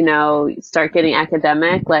 you know, start getting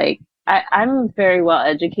academic, like I'm very well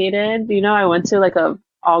educated. You know, I went to like a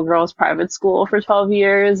all girls private school for 12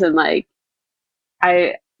 years, and like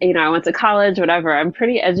I went to college, whatever. I'm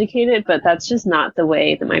pretty educated, but that's just not the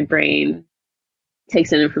way that my brain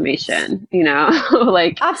takes in information, you know?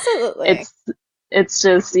 Like Absolutely. it's it's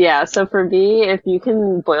just, yeah, so for me, if you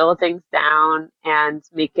can boil things down and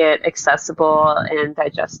make it accessible and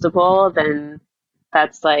digestible, then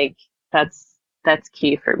that's like that's that's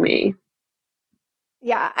key for me.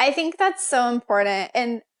 Yeah, I think that's so important.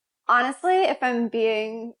 And honestly, if I'm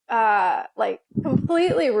being like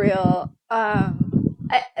completely real,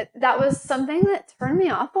 that was something that turned me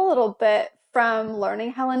off a little bit from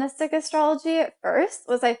learning Hellenistic astrology at first,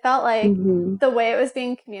 was I felt like Hmm. the way it was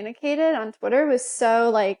being communicated on Twitter was so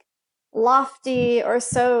like lofty or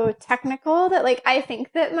so technical that like I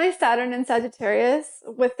think that my Saturn and Sagittarius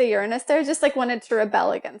with the Uranus there just like wanted to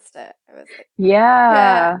rebel against it. I was like,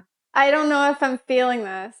 yeah, Yeah. I don't know if I'm feeling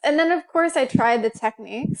this. And then of course I tried the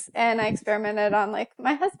techniques and I experimented on like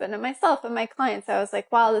my husband and myself and my clients. I was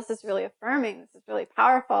like, wow, this is really affirming. This is really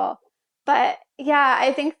powerful. But yeah,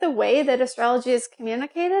 I think the way that astrology is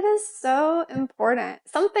communicated is so important.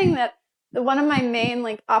 Something that one of my main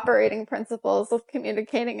like operating principles of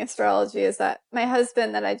communicating astrology is that my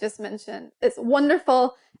husband that I just mentioned, as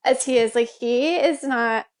wonderful as he is, like he is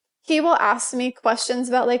not, he will ask me questions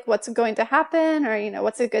about like what's going to happen or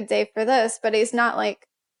what's a good day for this, but he's not like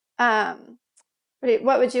um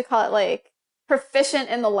what would you call it, like proficient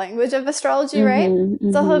in the language of astrology, right? Hmm.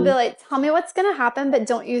 So he'll be Hmm. like, tell me what's going to happen, but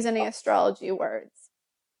don't use any astrology words.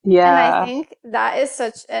 And I Yeah. think that is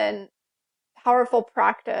such an powerful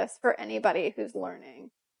practice for anybody who's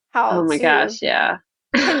learning how Oh my to gosh, yeah.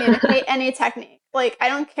 communicate any technique. Like, I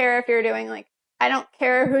don't care if you're doing like, I don't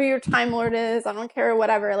care who your time lord is. I don't care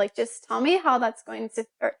whatever. Like, just tell me how that's going to,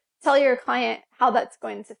 or tell your client how that's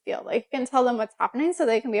going to feel. Like, you can tell them what's happening so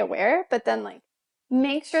they can be aware, but then like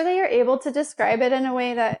make sure that you're able to describe it in a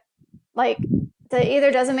way that like that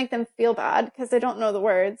either doesn't make them feel bad because they don't know the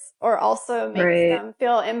words or also makes Right. them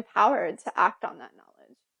feel empowered to act on that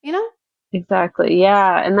knowledge, you know? Exactly.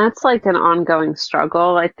 Yeah. And that's like an ongoing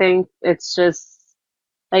struggle. I think it's just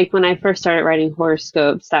like when I first started writing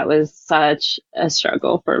horoscopes, that was such a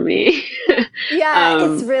struggle for me. Yeah,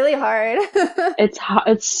 it's Um, really hard.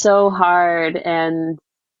 it's so hard, and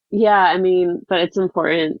yeah, I mean, but it's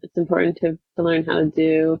important. It's important to learn how to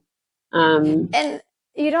do. Um, And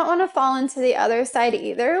you don't want to fall into the other side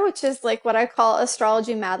either, which is like what I call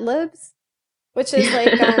astrology mad libs, which is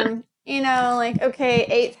like like okay,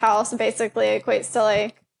 eighth house basically equates to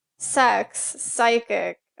like sex,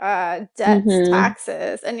 psychic, debts, hmm.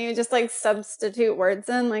 taxes, and you just like substitute words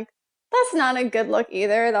in like that's not a good look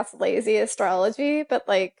either. That's lazy astrology, but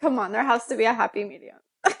like come on, there has to be a happy medium.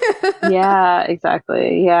 Yeah,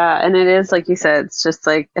 exactly. Yeah, and it is like you said, it's just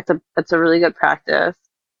like it's a really good practice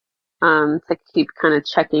to keep kind of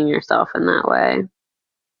checking yourself in that way.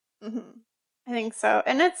 Hmm. I think so.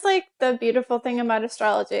 And it's like the beautiful thing about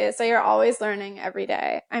astrology is that you're always learning every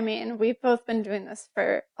day. I mean, we've both been doing this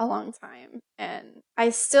for a long time, and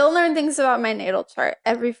I still learn things about my natal chart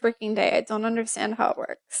every freaking day. I don't understand how it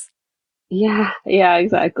works. Yeah, yeah,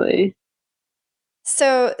 exactly.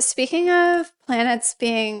 So, speaking of planets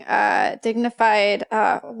being dignified,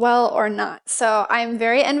 well or not, so I'm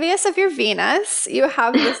very envious of your Venus. You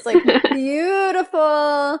have this like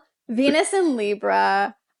beautiful Venus in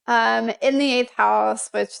Libra, in the eighth house,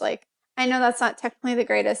 which like I know that's not technically the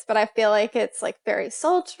greatest, but I feel like it's like very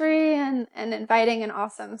sultry and inviting and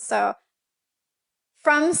awesome. So,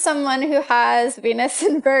 from someone who has Venus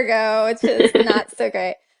in Virgo, which is not so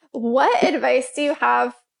great, what advice do you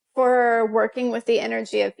have for working with the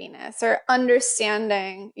energy of Venus or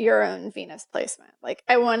understanding your own Venus placement? Like,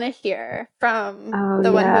 I want to hear from Oh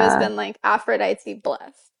the one who has yeah. been like Aphrodite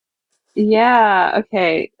blessed. Yeah,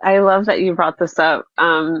 okay. I love that you brought this up.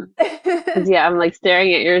 'Cause yeah, I'm like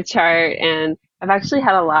staring at your chart, and I've actually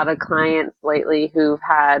had a lot of clients lately who've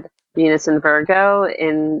had Venus and Virgo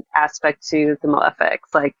in aspect to the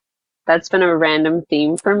malefics. Like that's been a random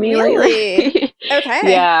theme for me Really? lately. Okay.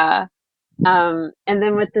 Yeah. And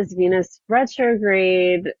then with this Venus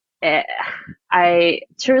retrograde, eh, I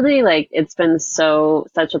truly like it's been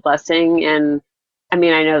such a blessing. And I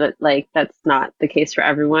mean, I know that like that's not the case for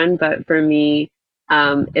everyone, but for me,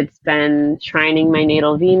 it's been trining my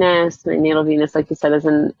natal Venus. My natal Venus, like you said, is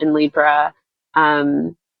in Libra.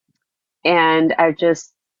 Um, and I've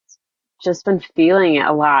just been feeling it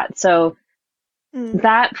a lot. So Mm.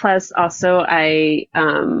 that plus also I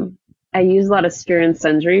use a lot of Spear and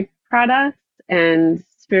Sundry products, and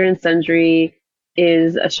Spear and Sundry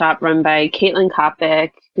is a shop run by Caitlin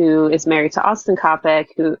Kopic, who is married to Austin Kopic,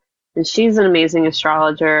 who and she's an amazing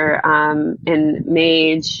astrologer and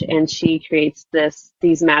mage, and she creates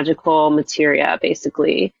these magical materia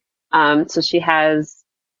basically. So she has,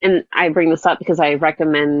 and I bring this up because I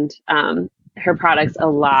recommend her products a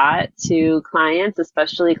lot to clients,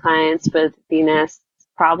 especially clients with Venus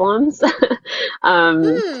problems.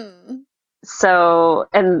 um, Hmm. so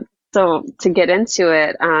to get into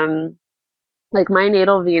it, like my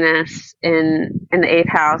natal Venus in the eighth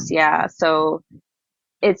house, yeah. So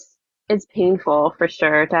it's it's painful for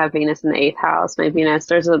sure to have Venus in the eighth house. My Venus,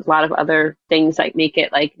 there's a lot of other things that make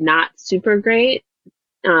it like not super great.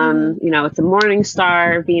 Mm-hmm. It's a morning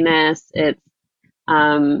star Venus.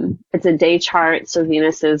 It's a day chart, so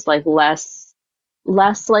Venus is like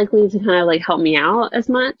less likely to kind of like help me out as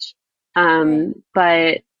much. Right.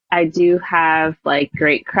 But I do have like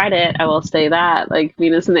great credit. I will say that, like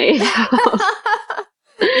Venus in the eighth house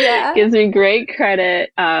Yeah. gives me great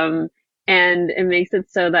credit. And it makes it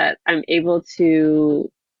so that I'm able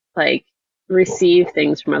to like receive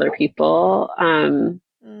things from other people,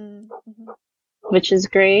 Mm-hmm. which is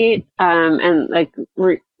great. And like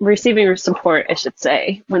receiving support, I should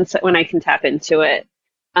say, when I can tap into it.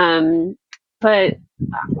 But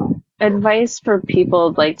advice for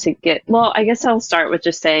people like to get, well, I guess I'll start with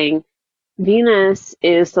just saying Venus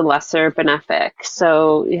is the lesser benefic.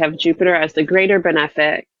 So you have Jupiter as the greater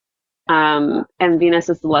benefic, and Venus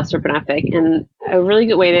is the lesser benefic. And a really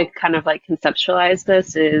good way to kind of like conceptualize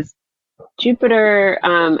this is Jupiter,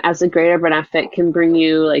 as a greater benefic can bring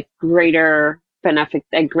you like greater benefic,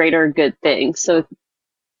 like greater good things. So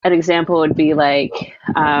an example would be like,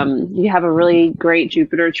 you have a really great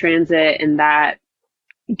Jupiter transit, and that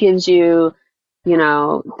gives you,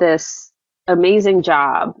 this amazing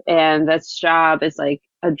job, and this job is like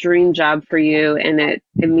a dream job for you, and it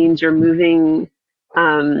means you're moving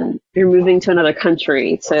to another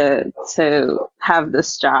country to have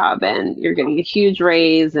this job, and you're getting a huge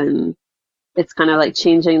raise, and it's kind of like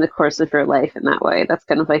changing the course of your life in that way. That's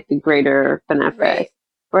kind of like the greater benefic. Right.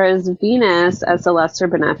 Whereas Venus as the lesser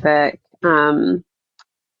benefic,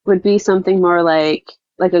 would be something more like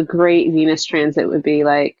a great Venus transit would be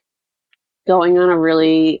like going on a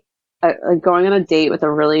really like going on a date with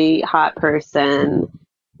a really hot person,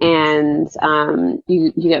 and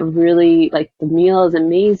you get really like the meal is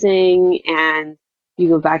amazing, and you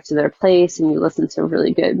go back to their place and you listen to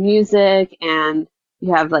really good music, and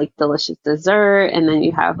you have like delicious dessert, and then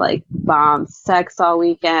you have like bomb sex all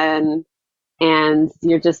weekend, and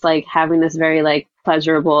you're just like having this very like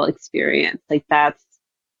pleasurable experience. Like that's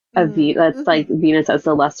like Mm-hmm. Venus as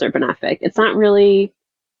the lesser benefic. It's not really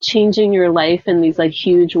changing your life in these like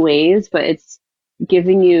huge ways, but it's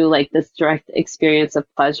giving you like this direct experience of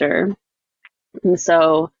pleasure. And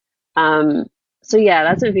um, so yeah,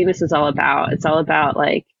 that's what Venus is all about. It's all about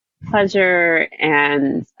like pleasure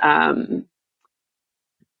and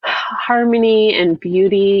harmony and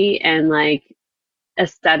beauty and like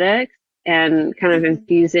aesthetics, and kind of Mm-hmm.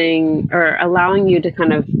 infusing or allowing you to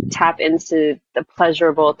kind of tap into the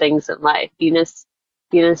pleasurable things in life. Venus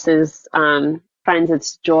is finds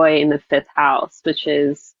its joy in the fifth house, which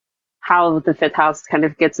is how the fifth house kind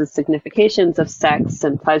of gets its significations of sex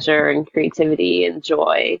and pleasure and creativity and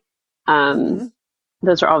joy. Um, Mm-hmm.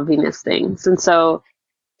 those are all Venus things. And so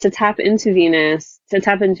to tap into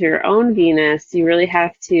your own Venus, you really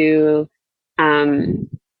have to, um,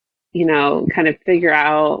 kind of figure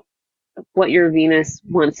out what your Venus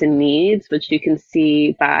wants and needs, which you can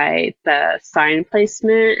see by the sign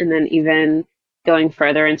placement, and then even going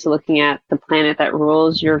further into looking at the planet that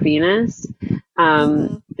rules your Venus.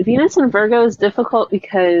 Mm-hmm. Venus in Virgo is difficult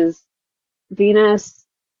because Venus,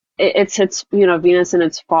 it's Venus in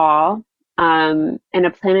its fall, and a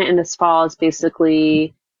planet in its fall is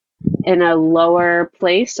basically in a lower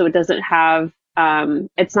place, so it doesn't have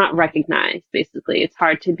it's not recognized. Basically, it's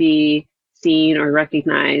hard to be seen or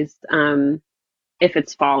recognized, if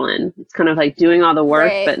it's fallen. It's kind of like doing all the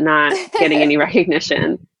work Right. but not getting any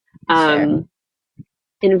recognition. Sure. um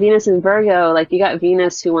in Venus and Virgo, like you got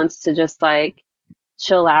Venus who wants to just like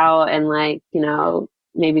chill out and like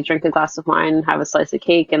maybe drink a glass of wine and have a slice of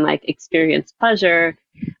cake and like experience pleasure,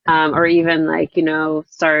 or even like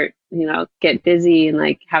start get busy and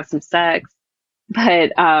like have some sex.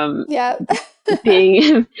 But Yeah.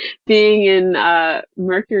 being being in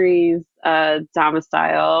Mercury's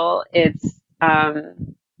domicile, it's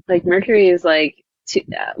like Mercury is like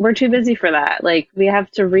we're too busy for that. Like we have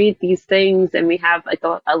to read these things, and we have like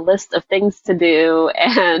a list of things to do,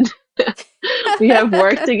 and we have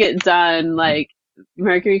work to get done. Like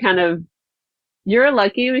Mercury kind of, you're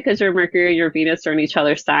lucky because your Mercury and your Venus are in each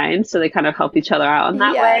other's signs, so they kind of help each other out in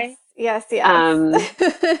that Yes. way. Yes. Yes.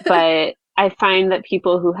 Um, but I find that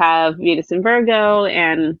people who have Venus in Virgo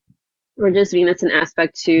and or just Venus in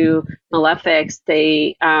aspect to malefics,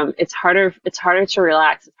 they it's harder to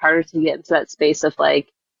relax. It's harder to get into that space of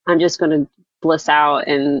like, I'm just gonna bliss out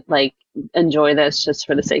and like enjoy this just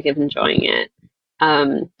for the sake of enjoying it.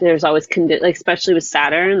 There's always like especially with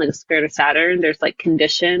Saturn, like the spirit of Saturn, there's like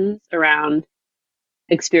conditions around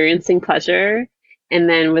experiencing pleasure. And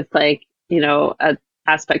then with like, a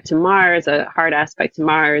aspect to Mars, a hard aspect to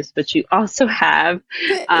Mars, but you also have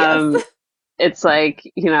Yes. um it's like,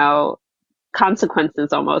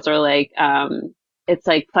 consequences almost, or like it's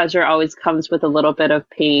like pleasure always comes with a little bit of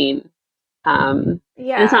pain. And it's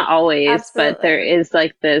Yeah. not always, but there Absolutely. is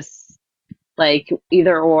like this like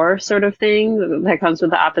either or sort of thing that comes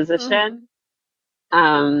with the Mm-hmm. opposition.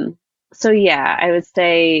 Um So yeah, I would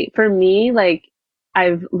say for me, like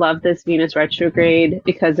I've loved this Venus retrograde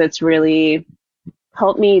because it's really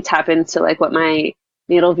helped me tap into like what my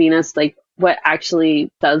natal Venus, like what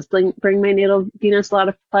actually does bring my natal Venus a lot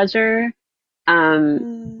of pleasure. Um,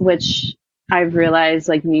 Mm. which I've realized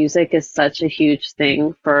like music is such a huge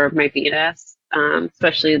thing for my Venus,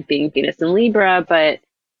 especially being Venus in Libra. But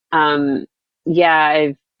um,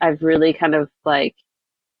 yeah, I've really kind of like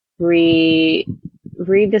re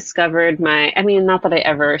rediscovered my, I mean, not that I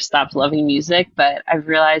ever stopped loving music, but I've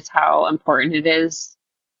realized how important it is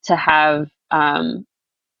to have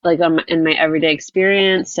like in my everyday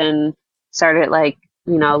experience, and started like,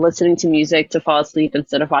 listening to music to fall asleep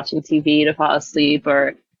instead of watching TV to fall asleep,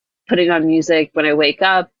 or putting on music when I wake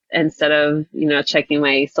up instead of, checking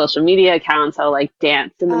my social media accounts. I'll like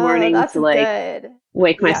dance in the Oh, morning that's to like good.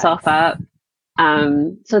 wake myself Yes. up.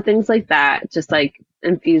 So things like that, just like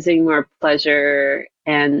infusing more pleasure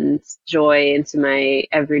and joy into my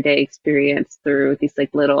everyday experience through these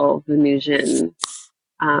like little Venusian,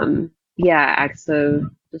 yeah, acts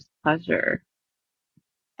of just pleasure.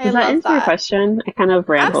 I Does that love answer your that. question? I kind of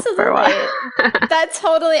rambled for a while. Absolutely. That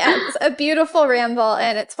totally it's a beautiful ramble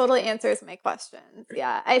and it totally answers my questions.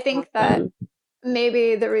 Yeah. I think that Awesome.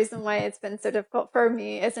 maybe the reason why it's been so difficult for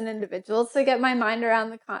me as an individual to get my mind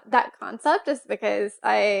around that concept is because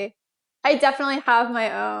I definitely have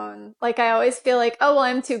my own, like I always feel like, oh well,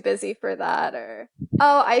 I'm too busy for that, or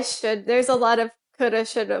oh I should. There's a lot of coulda,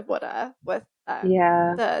 shoulda, woulda with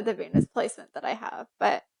Yeah. the Venus placement that I have,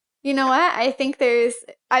 but you know what? I think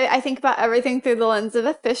I think about everything through the lens of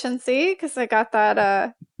efficiency because I got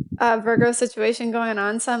that Virgo situation going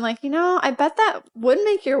on. So I'm like, I bet that would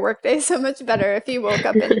make your workday so much better if you woke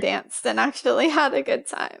up and danced and actually had a good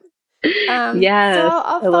time. So Yes,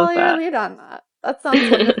 I'll I love follow your that. lead on that. That sounds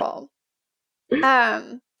wonderful.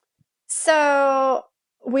 Um, so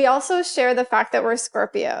we also share the fact that we're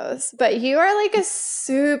Scorpios, but you are like a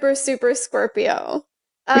super, super Scorpio.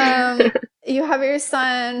 Um, you have your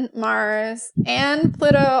Sun, Mars, and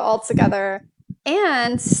Pluto all together.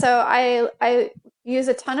 And so I use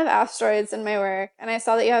a ton of asteroids in my work, and I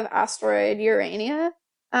saw that you have asteroid Urania,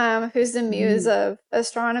 who's the muse Mm. of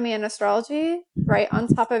astronomy and astrology, right on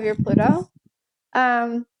top of your Pluto,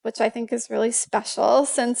 which I think is really special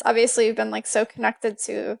since obviously you've been like so connected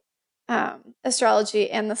to astrology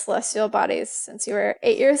and the celestial bodies since you were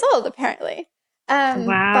 8 years old, apparently. But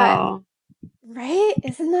Wow. right,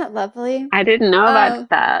 isn't that lovely? I didn't know about Um,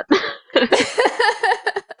 that.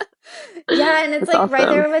 yeah, and it's That's like right awesome.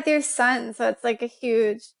 there with your sun, so it's like a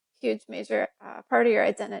huge, huge, major part of your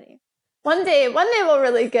identity. One day we'll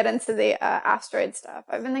really get into the asteroid stuff.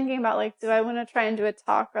 I've been thinking about like, do I want to try and do a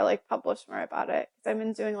talk or like publish more about it? Because I've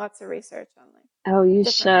been doing lots of research on like Oh, you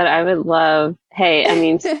should. different I would love. Hey, I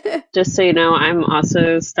mean, things. just so you know, I'm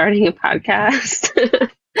also starting a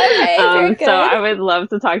podcast. Okay, very So good. I would love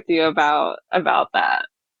to talk to you about that.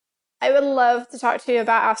 I would love to talk to you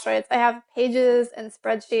about asteroids. I have pages and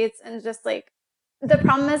spreadsheets and just like the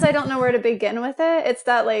problem is I don't know where to begin with it. It's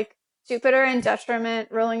that like Jupiter and detriment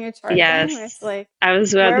rolling your chart thing where it's Yes. like, I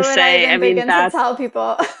was about where to would I say, I even mean, begin to that's, tell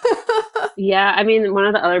people? yeah, I mean, one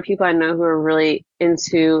of the other people I know who are really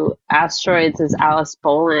into asteroids is Alice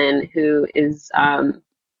Bolin, who is a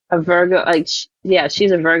Virgo, like yeah,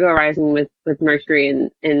 she's a Virgo rising with Mercury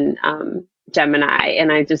in Gemini,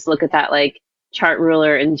 and I just look at that like chart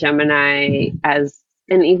ruler in Gemini as,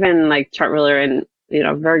 and even like chart ruler in,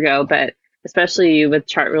 Virgo, but especially you with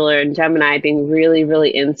chart ruler in Gemini being really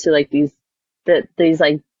really into like these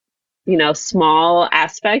like, small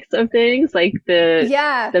aspects of things, like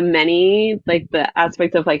Yeah, the many, like the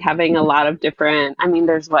aspect of like having a lot of different, I mean,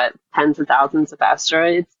 there's what, tens of thousands of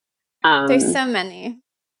asteroids. there's Um, so many.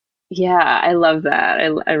 yeah, I love that.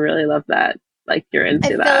 I really love that. Like you're I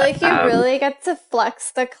into feel that. like you really get to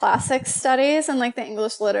flex the classic studies and like the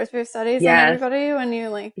English literature studies on Yes, everybody when you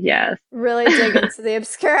like yes. really dig into the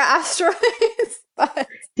obscure asteroids. But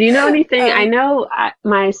Do you know anything? I um, know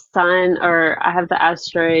my son, or I have the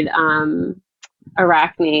asteroid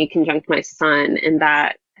Arachne conjunct my sun, and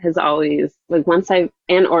that has always like once I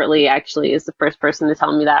Anne Ortley actually is the first person to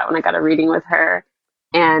tell me that when I got a reading with her,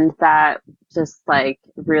 and that just like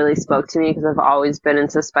really spoke to me because I've always been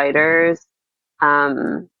into spiders.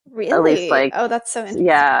 Um, at least really, like oh, that's so interesting.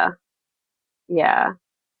 yeah, yeah.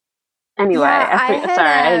 Anyway, Yeah,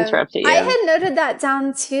 sorry I interrupted I you. had noted that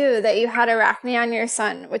down too, that you had Arachne on your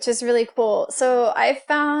sun, which is really cool. So I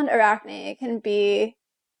found Arachne can be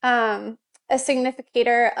a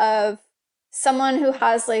significator of someone who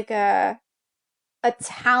has like a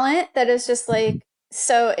talent that is just like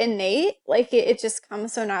so innate, like it just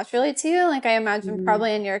comes so naturally to you. Like I imagine Mhm.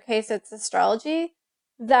 probably in your case it's astrology,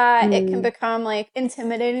 that it can Mm, become like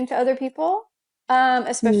intimidating to other people,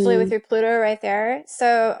 especially with mm, your Pluto right there.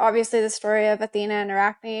 So obviously the story of Athena and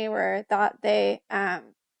Arachne, where that they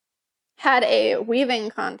had a weaving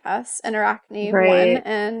contest and Arachne won, right.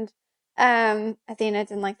 and Athena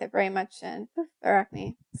didn't like that very much, and poof,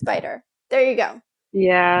 Arachne spider. There you go.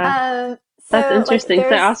 Yeah. That's So like interesting.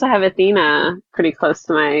 So I there's also have Athena pretty close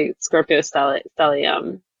to my Scorpio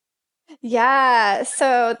stellium. yeah,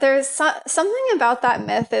 so there's something about that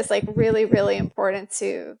myth is like really, really important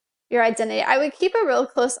to your identity. I would keep a real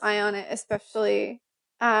close eye on it, especially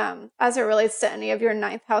as it relates to any of your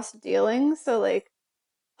ninth house dealings. So like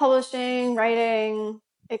publishing, writing,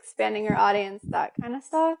 expanding your audience, that kind of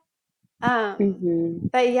stuff. Um,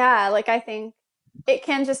 Hmm. but yeah, like I think it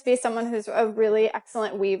can just be someone who's a really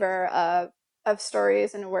excellent weaver of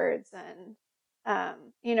stories and words and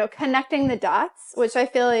connecting the dots, which I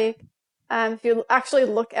feel like if you actually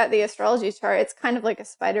look at the astrology chart, it's kind of like a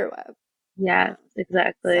spider web. Yes, Um,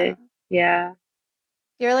 so exactly. Yeah.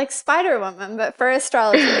 you're like Spider Woman, but for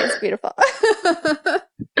astrology, it's beautiful.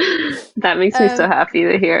 That makes me so um, happy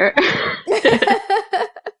to hear.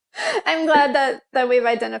 I'm glad that we've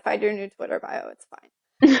identified your new Twitter bio. It's fine.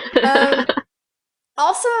 Um,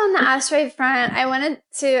 Also on the asteroid front,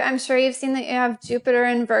 I'm sure you've seen that you have Jupiter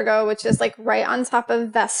in Virgo, which is like right on top of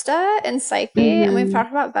Vesta and Psyche. And we've Hmm.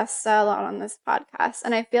 talked about Vesta a lot on this podcast.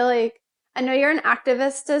 And I feel like I know you're an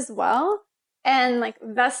activist as well. And like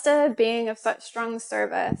Vesta being of such strong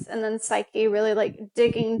service, and then Psyche really like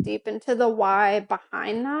digging deep into the why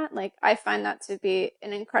behind that. Like I find that to be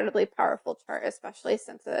an incredibly powerful chart, especially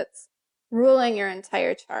since it's ruling your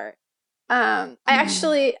entire chart. I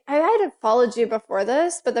had followed you before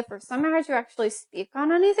this, but the first time I heard you actually speak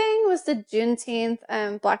on anything was the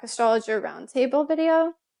Juneteenth Black Astrologer Roundtable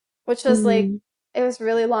video, which was like, Hmm. it was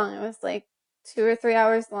really long. It was like 2 or 3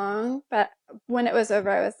 hours long. But when it was over,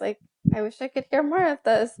 I was like, I wish I could hear more of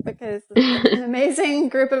this because it's such an amazing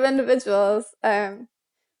group of individuals.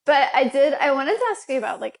 But I wanted to ask you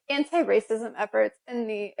about like anti-racism efforts in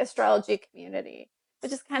the astrology community,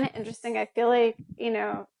 which is kind of interesting. I feel like,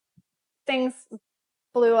 things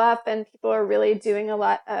blew up and people are really doing a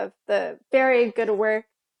lot of the very good work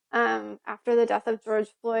after the death of George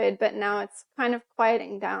Floyd, but now it's kind of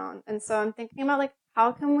quieting down. And so I'm thinking about like,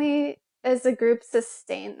 how can we as a group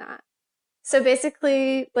sustain that? So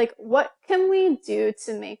basically, like, what can we do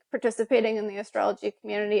to make participating in the astrology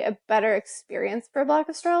community a better experience for Black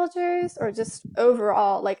astrologers, or just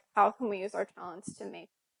overall, like, how can we use our talents to make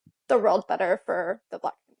the world better for the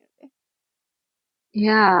Black community?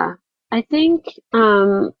 Yeah. I think,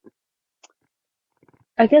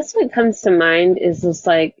 I guess what comes to mind is just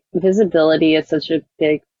like visibility is such a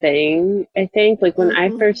big thing. I think like when I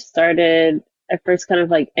Mm-hmm. first started, I first kind of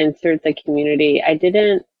like entered the community, I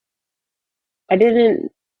didn't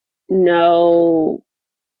know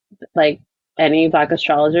like any Black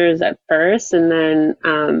astrologers at first, and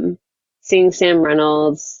then seeing Sam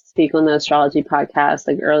Reynolds speak on the astrology podcast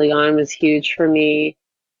like early on was huge for me,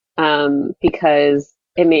 because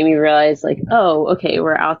it made me realize like, oh, okay,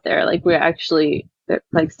 we're out there, like we're actually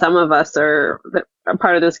like some of us are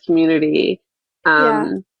part of this community, Yeah.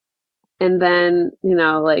 um, and then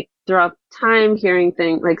like throughout time hearing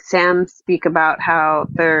things like Sam speak about how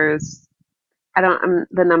there's I don't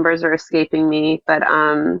the numbers are escaping me, but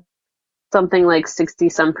something like 60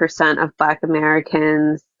 some percent of Black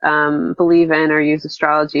Americans believe in or use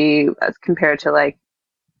astrology as compared to like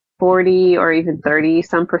 40 or even 30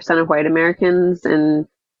 some percent of white Americans. And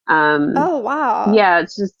um, Oh, wow. yeah,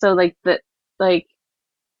 it's just so like the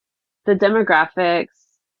demographics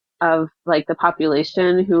of like the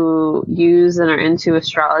population who use and are into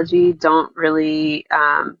astrology don't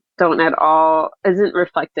at all isn't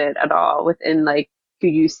reflected at all within like who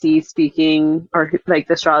you see speaking or like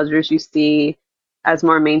the astrologers you see as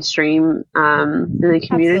more mainstream in the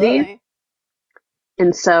community. Absolutely.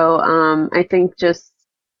 And so I think just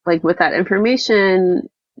like with that information,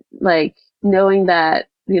 like knowing that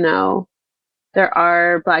there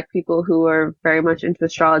are Black people who are very much into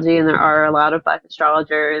astrology, and there are a lot of Black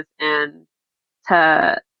astrologers, and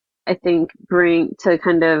to, I think, bring to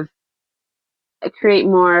kind of create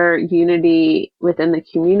more unity within the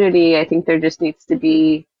community. I think there just needs to Hmm.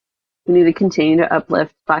 be, we need to continue to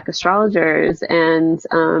uplift Black astrologers, and,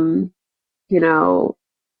 you know,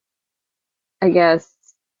 I guess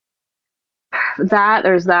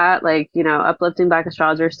there's that, like, uplifting Black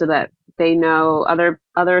astrologers so that they know other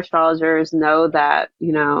astrologers know that,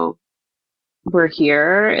 we're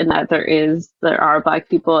here and that there are Black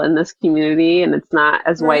people in this community and it's not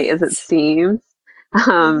as white as it Right. seems.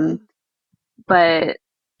 Um, Hmm. but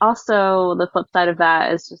also the flip side of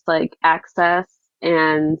that is just like access.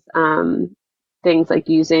 and things like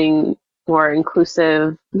using more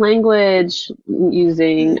inclusive language,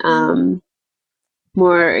 using Mm-hmm.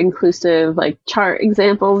 more inclusive like chart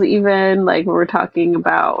examples, even like when we're talking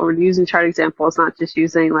about or using chart examples, not just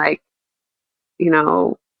using like, you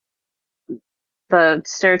know, the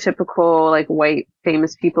stereotypical like white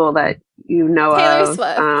famous people that you know Taylor of.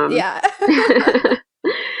 Swift. Yeah.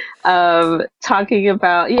 Talking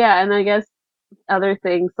about, yeah, and I guess other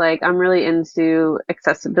things like I'm really into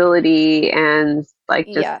accessibility and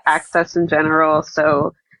like just Yes. access in general.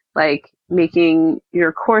 So like making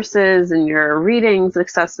your courses and your readings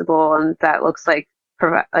accessible, and that looks like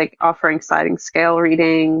like offering sliding scale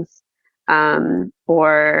readings,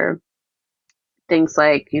 or things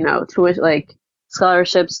like tuition, like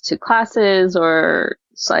scholarships to classes or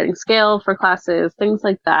sliding scale for classes, things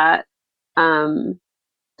like that. Um,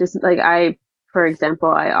 just like for example,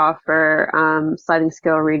 I offer sliding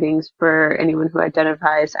scale readings for anyone who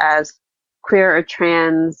identifies as queer or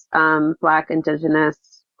trans, Black, Indigenous,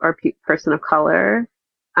 or person of color.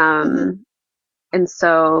 Mm-hmm. Um, and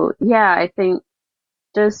so, yeah, I think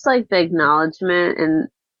just like the acknowledgement and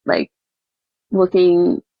like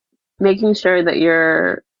looking, making sure that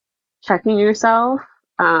you're checking yourself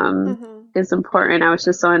Mm-hmm. is important. I was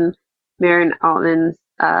just on Marin Altman's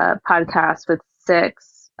podcast with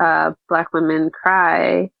Six, Black Women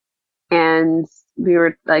Cry, and we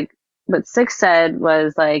were like, what Six said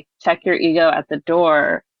was like, check your ego at the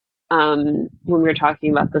door when we were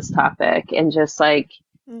talking about this topic, and just like,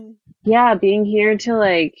 Mm. yeah, being here to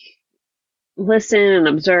like listen and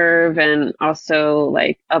observe and also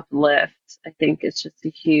like uplift. I think it's just a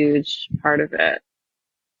huge part of it.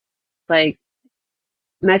 Like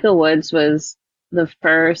Mecca Woods was the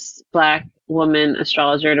first Black woman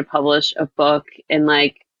astrologer to publish a book in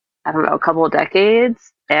like, I don't know, a couple of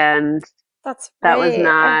decades. And That's that was right.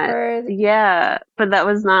 I not, heard. yeah, but that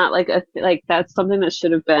was not like like that's something that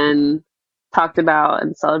should have been talked about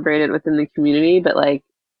and celebrated within the community, but like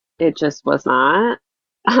it just was not.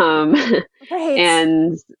 Um, Right.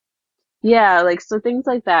 and yeah, like so things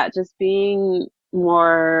like that, just being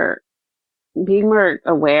more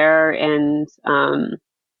aware and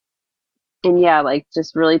yeah, like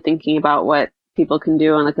just really thinking about what people can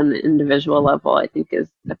do on like an individual level, I think is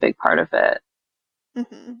a big part of it.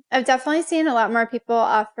 I've definitely seen a lot more people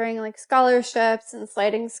offering like scholarships and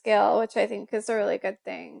sliding scale, which I think is a really good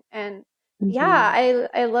thing. And yeah, Hmm.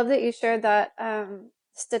 I love that you shared that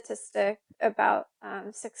statistic about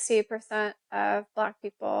 60% of Black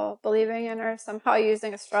people believing in or somehow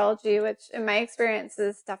using astrology, which in my experience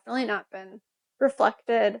has definitely not been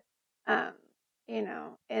reflected, um,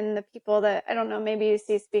 in the people that I don't know, maybe you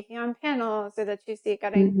see speaking on panels or that you see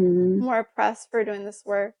getting Hmm. more press for doing this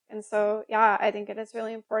work. And so, yeah, I think it is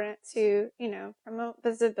really important to, promote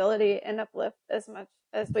visibility and uplift as much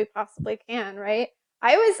as we possibly can, right?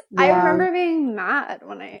 I Yeah. remember being mad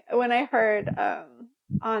when I heard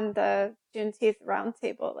on the Juneteenth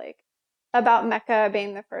roundtable like about Mecca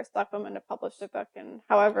being the first Black woman to publish a book in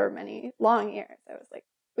however many long years. I was like,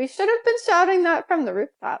 we should have been shouting that from the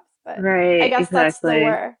rooftops, but I Right, guess that's the exactly.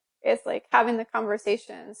 work. It's like having the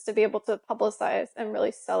conversations to be able to publicize and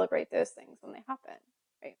really celebrate those things when they happen,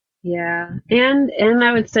 right? Yeah. And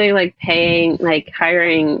I would say like paying like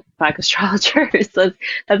hiring Black astrologers.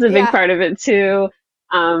 That's a big Yeah. part of it too.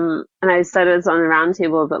 And I said it's on the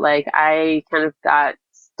roundtable, but like I kind of got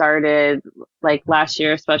started like last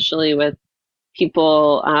year, especially with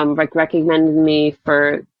people like recommended me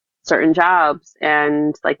for certain jobs,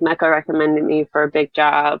 and like Mecca recommended me for a big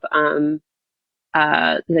job.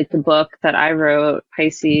 Like the book that I wrote,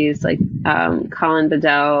 Pisces, like Colin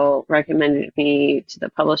Bedell recommended me to the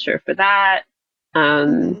publisher for that.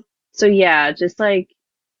 Um, Hmm. so yeah, just like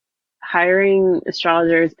hiring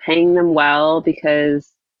astrologers, paying them well,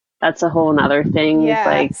 because that's a whole nother thing. Is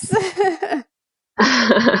like, Yes.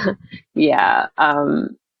 yeah,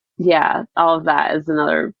 yeah, all of that is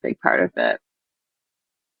another big part of it.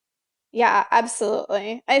 Yeah,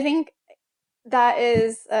 absolutely. I think that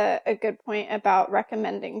is a good point about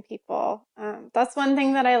recommending people. That's one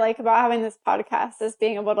thing that I like about having this podcast is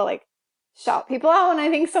being able to like shout people out when I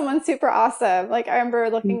think someone's super awesome. Like I remember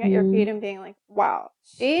looking at your feed Hmm. and being like, wow,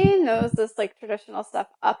 she knows this like traditional stuff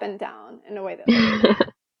up and down in a way that like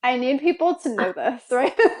I need people to know this,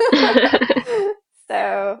 right?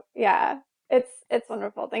 So yeah, it's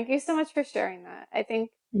wonderful. Thank you so much for sharing that. I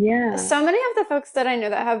think Yeah. so many of the folks that I know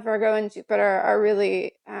that have Virgo and Jupiter are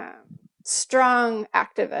really strong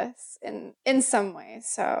activists in some ways.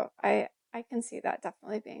 So I can see that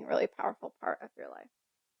definitely being a really powerful part of your life.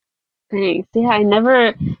 Thanks. Yeah,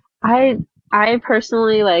 I I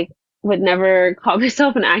personally like would never call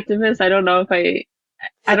myself an activist. I don't know if I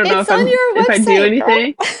I don't know It's on your if I do website, girl.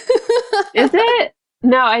 anything. Is it?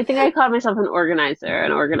 No, I think I called myself an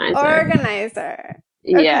organizer. Organizer.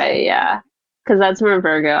 Yeah, Okay. yeah. Because that's more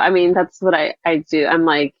Virgo. I mean, that's what I do. I'm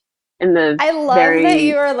like in the I love that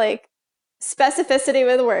you very are like specificity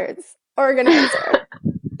with words. Organizer.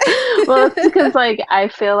 well, that's because like I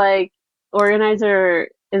feel like organizer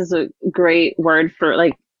is a great word for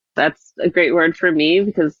like that's a great word for me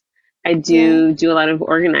because I Yeah. do a lot of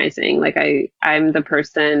organizing. Like I'm the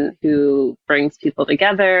person who brings people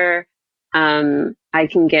together. I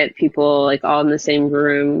can get people like all in the same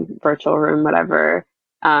room, virtual room, whatever,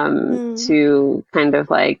 Mm. to kind of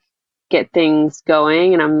like get things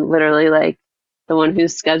going. And I'm literally like the one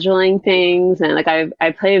who's scheduling things and like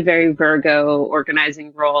I play a very Virgo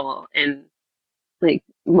organizing role in like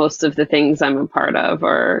most of the things I'm a part of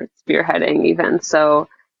or spearheading even. So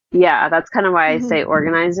yeah, that's kind of why I say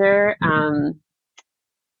organizer.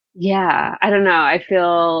 Yeah, I don't know.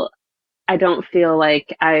 I don't feel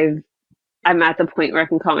like I'm at the point where I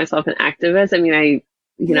can call myself an activist. I mean,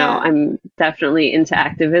 Yeah. I'm definitely into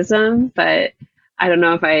activism, but I don't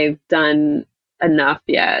know if I've done enough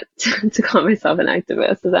yet to call myself an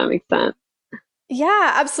activist. Does that make sense?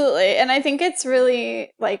 Yeah, absolutely. And I think it's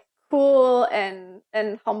really like cool and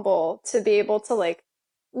humble to be able to like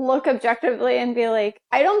look objectively and be like,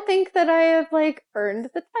 I don't think that I have like earned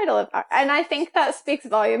the title of and I think that speaks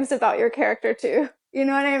volumes about your character too. You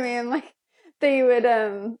know what I mean? Like that you would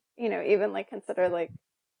even like consider like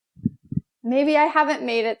maybe I haven't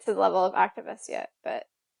made it to the level of activist yet, but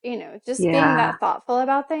just being Yeah, that thoughtful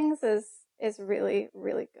about things is really,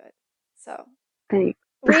 really good. So thanks.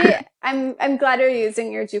 I'm glad you're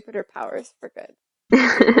using your Jupiter powers for good.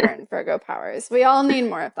 Jupiter and Virgo powers. We all need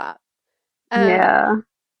more of that. Um, Yeah.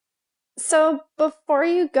 so before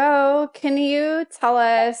you go, can you tell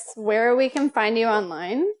us where we can find you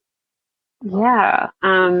online? Yeah.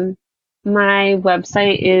 My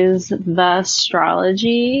website is The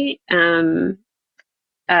Astrology.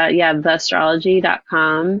 Yeah,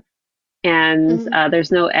 theastrology.com. And Mhm.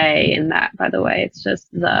 there's no A in that, by the way. It's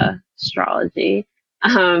just The Astrology.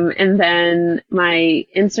 And then my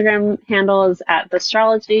Instagram handle is at The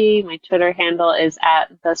Astrology. My Twitter handle is at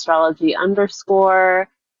The Astrology _.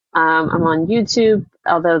 I'm on YouTube,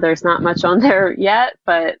 although there's not much on there yet,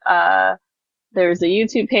 but there's a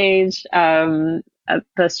YouTube page, at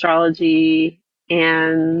The Astrology,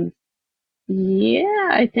 and yeah,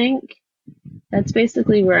 I think that's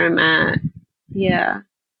basically where I'm at. Yeah.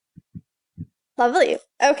 Lovely.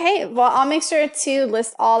 Okay, well, I'll make sure to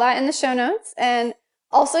list all that in the show notes. And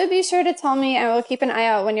also be sure to tell me, I will keep an eye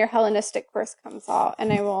out when your Hellenistic course comes out,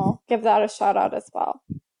 and I will give that a shout out as well.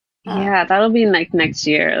 Yeah, Um, that'll be like next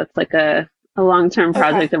year. That's like a long-term okay,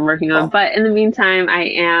 project I'm working on. cool. But in the meantime, I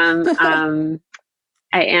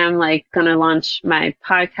am like gonna launch my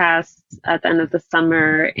podcast at the end of the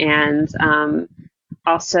summer and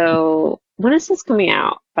also when is this coming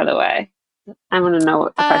out, by the way? I want to know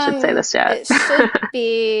if I should say this yet. It should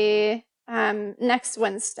be next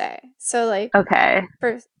Wednesday. So like Okay.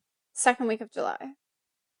 first second week of July.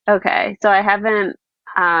 Okay. So I haven't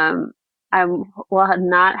I will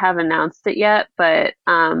not have announced it yet, but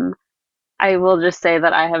I will just say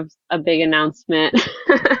that I have a big announcement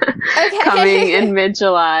coming in Okay.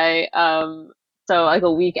 mid-July. So like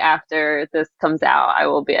a week after this comes out, I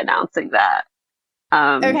will be announcing that.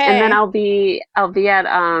 And then Okay. I'll be at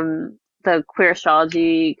the Queer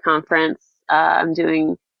Astrology conference. I'm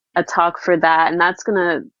doing a talk for that, and that's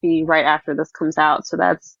gonna be right after this comes out. So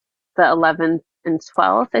that's the 11th and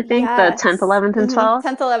 12th, I think, the 10th, Yes. 11th, and 12th.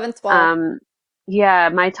 10th, 11th, 12th. Um, yeah,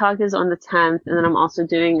 my talk is on the 10th, and then I'm also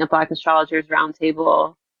doing a Black Astrologers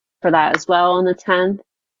Roundtable for that as well on the 10th.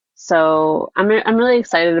 So I'm really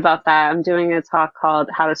excited about that. I'm doing a talk called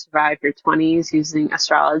How to Survive Your 20s Using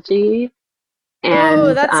Astrology, Oh,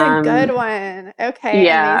 and that's a good one. Okay,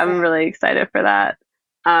 yeah, I'm amazing. really excited for that.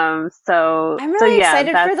 I'm So really yeah,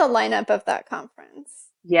 excited for that's the lineup of that conference.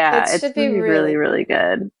 It yeah, it's should gonna be be really, really really cool.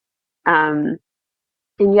 good. Um,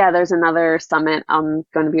 and yeah, there's another summit I'm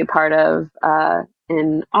going to be a part of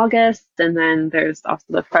in August, and then there's also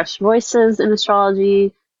the Fresh Voices in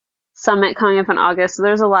Astrology summit coming up in August. So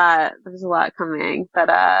there's a lot. There's a lot coming, but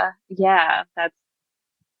yeah, that's.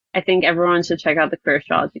 I think everyone should check out the Queer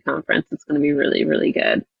Astrology Conference. It's going to be really, really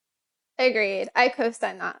good. Agreed. I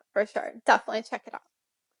co-sign that for sure. Definitely check it out.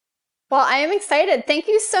 Well, I am excited. Thank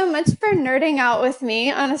you so much for nerding out with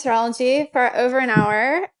me on astrology for over an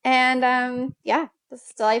hour. And yeah, this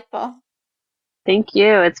is delightful. Thank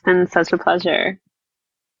you. It's been such a pleasure.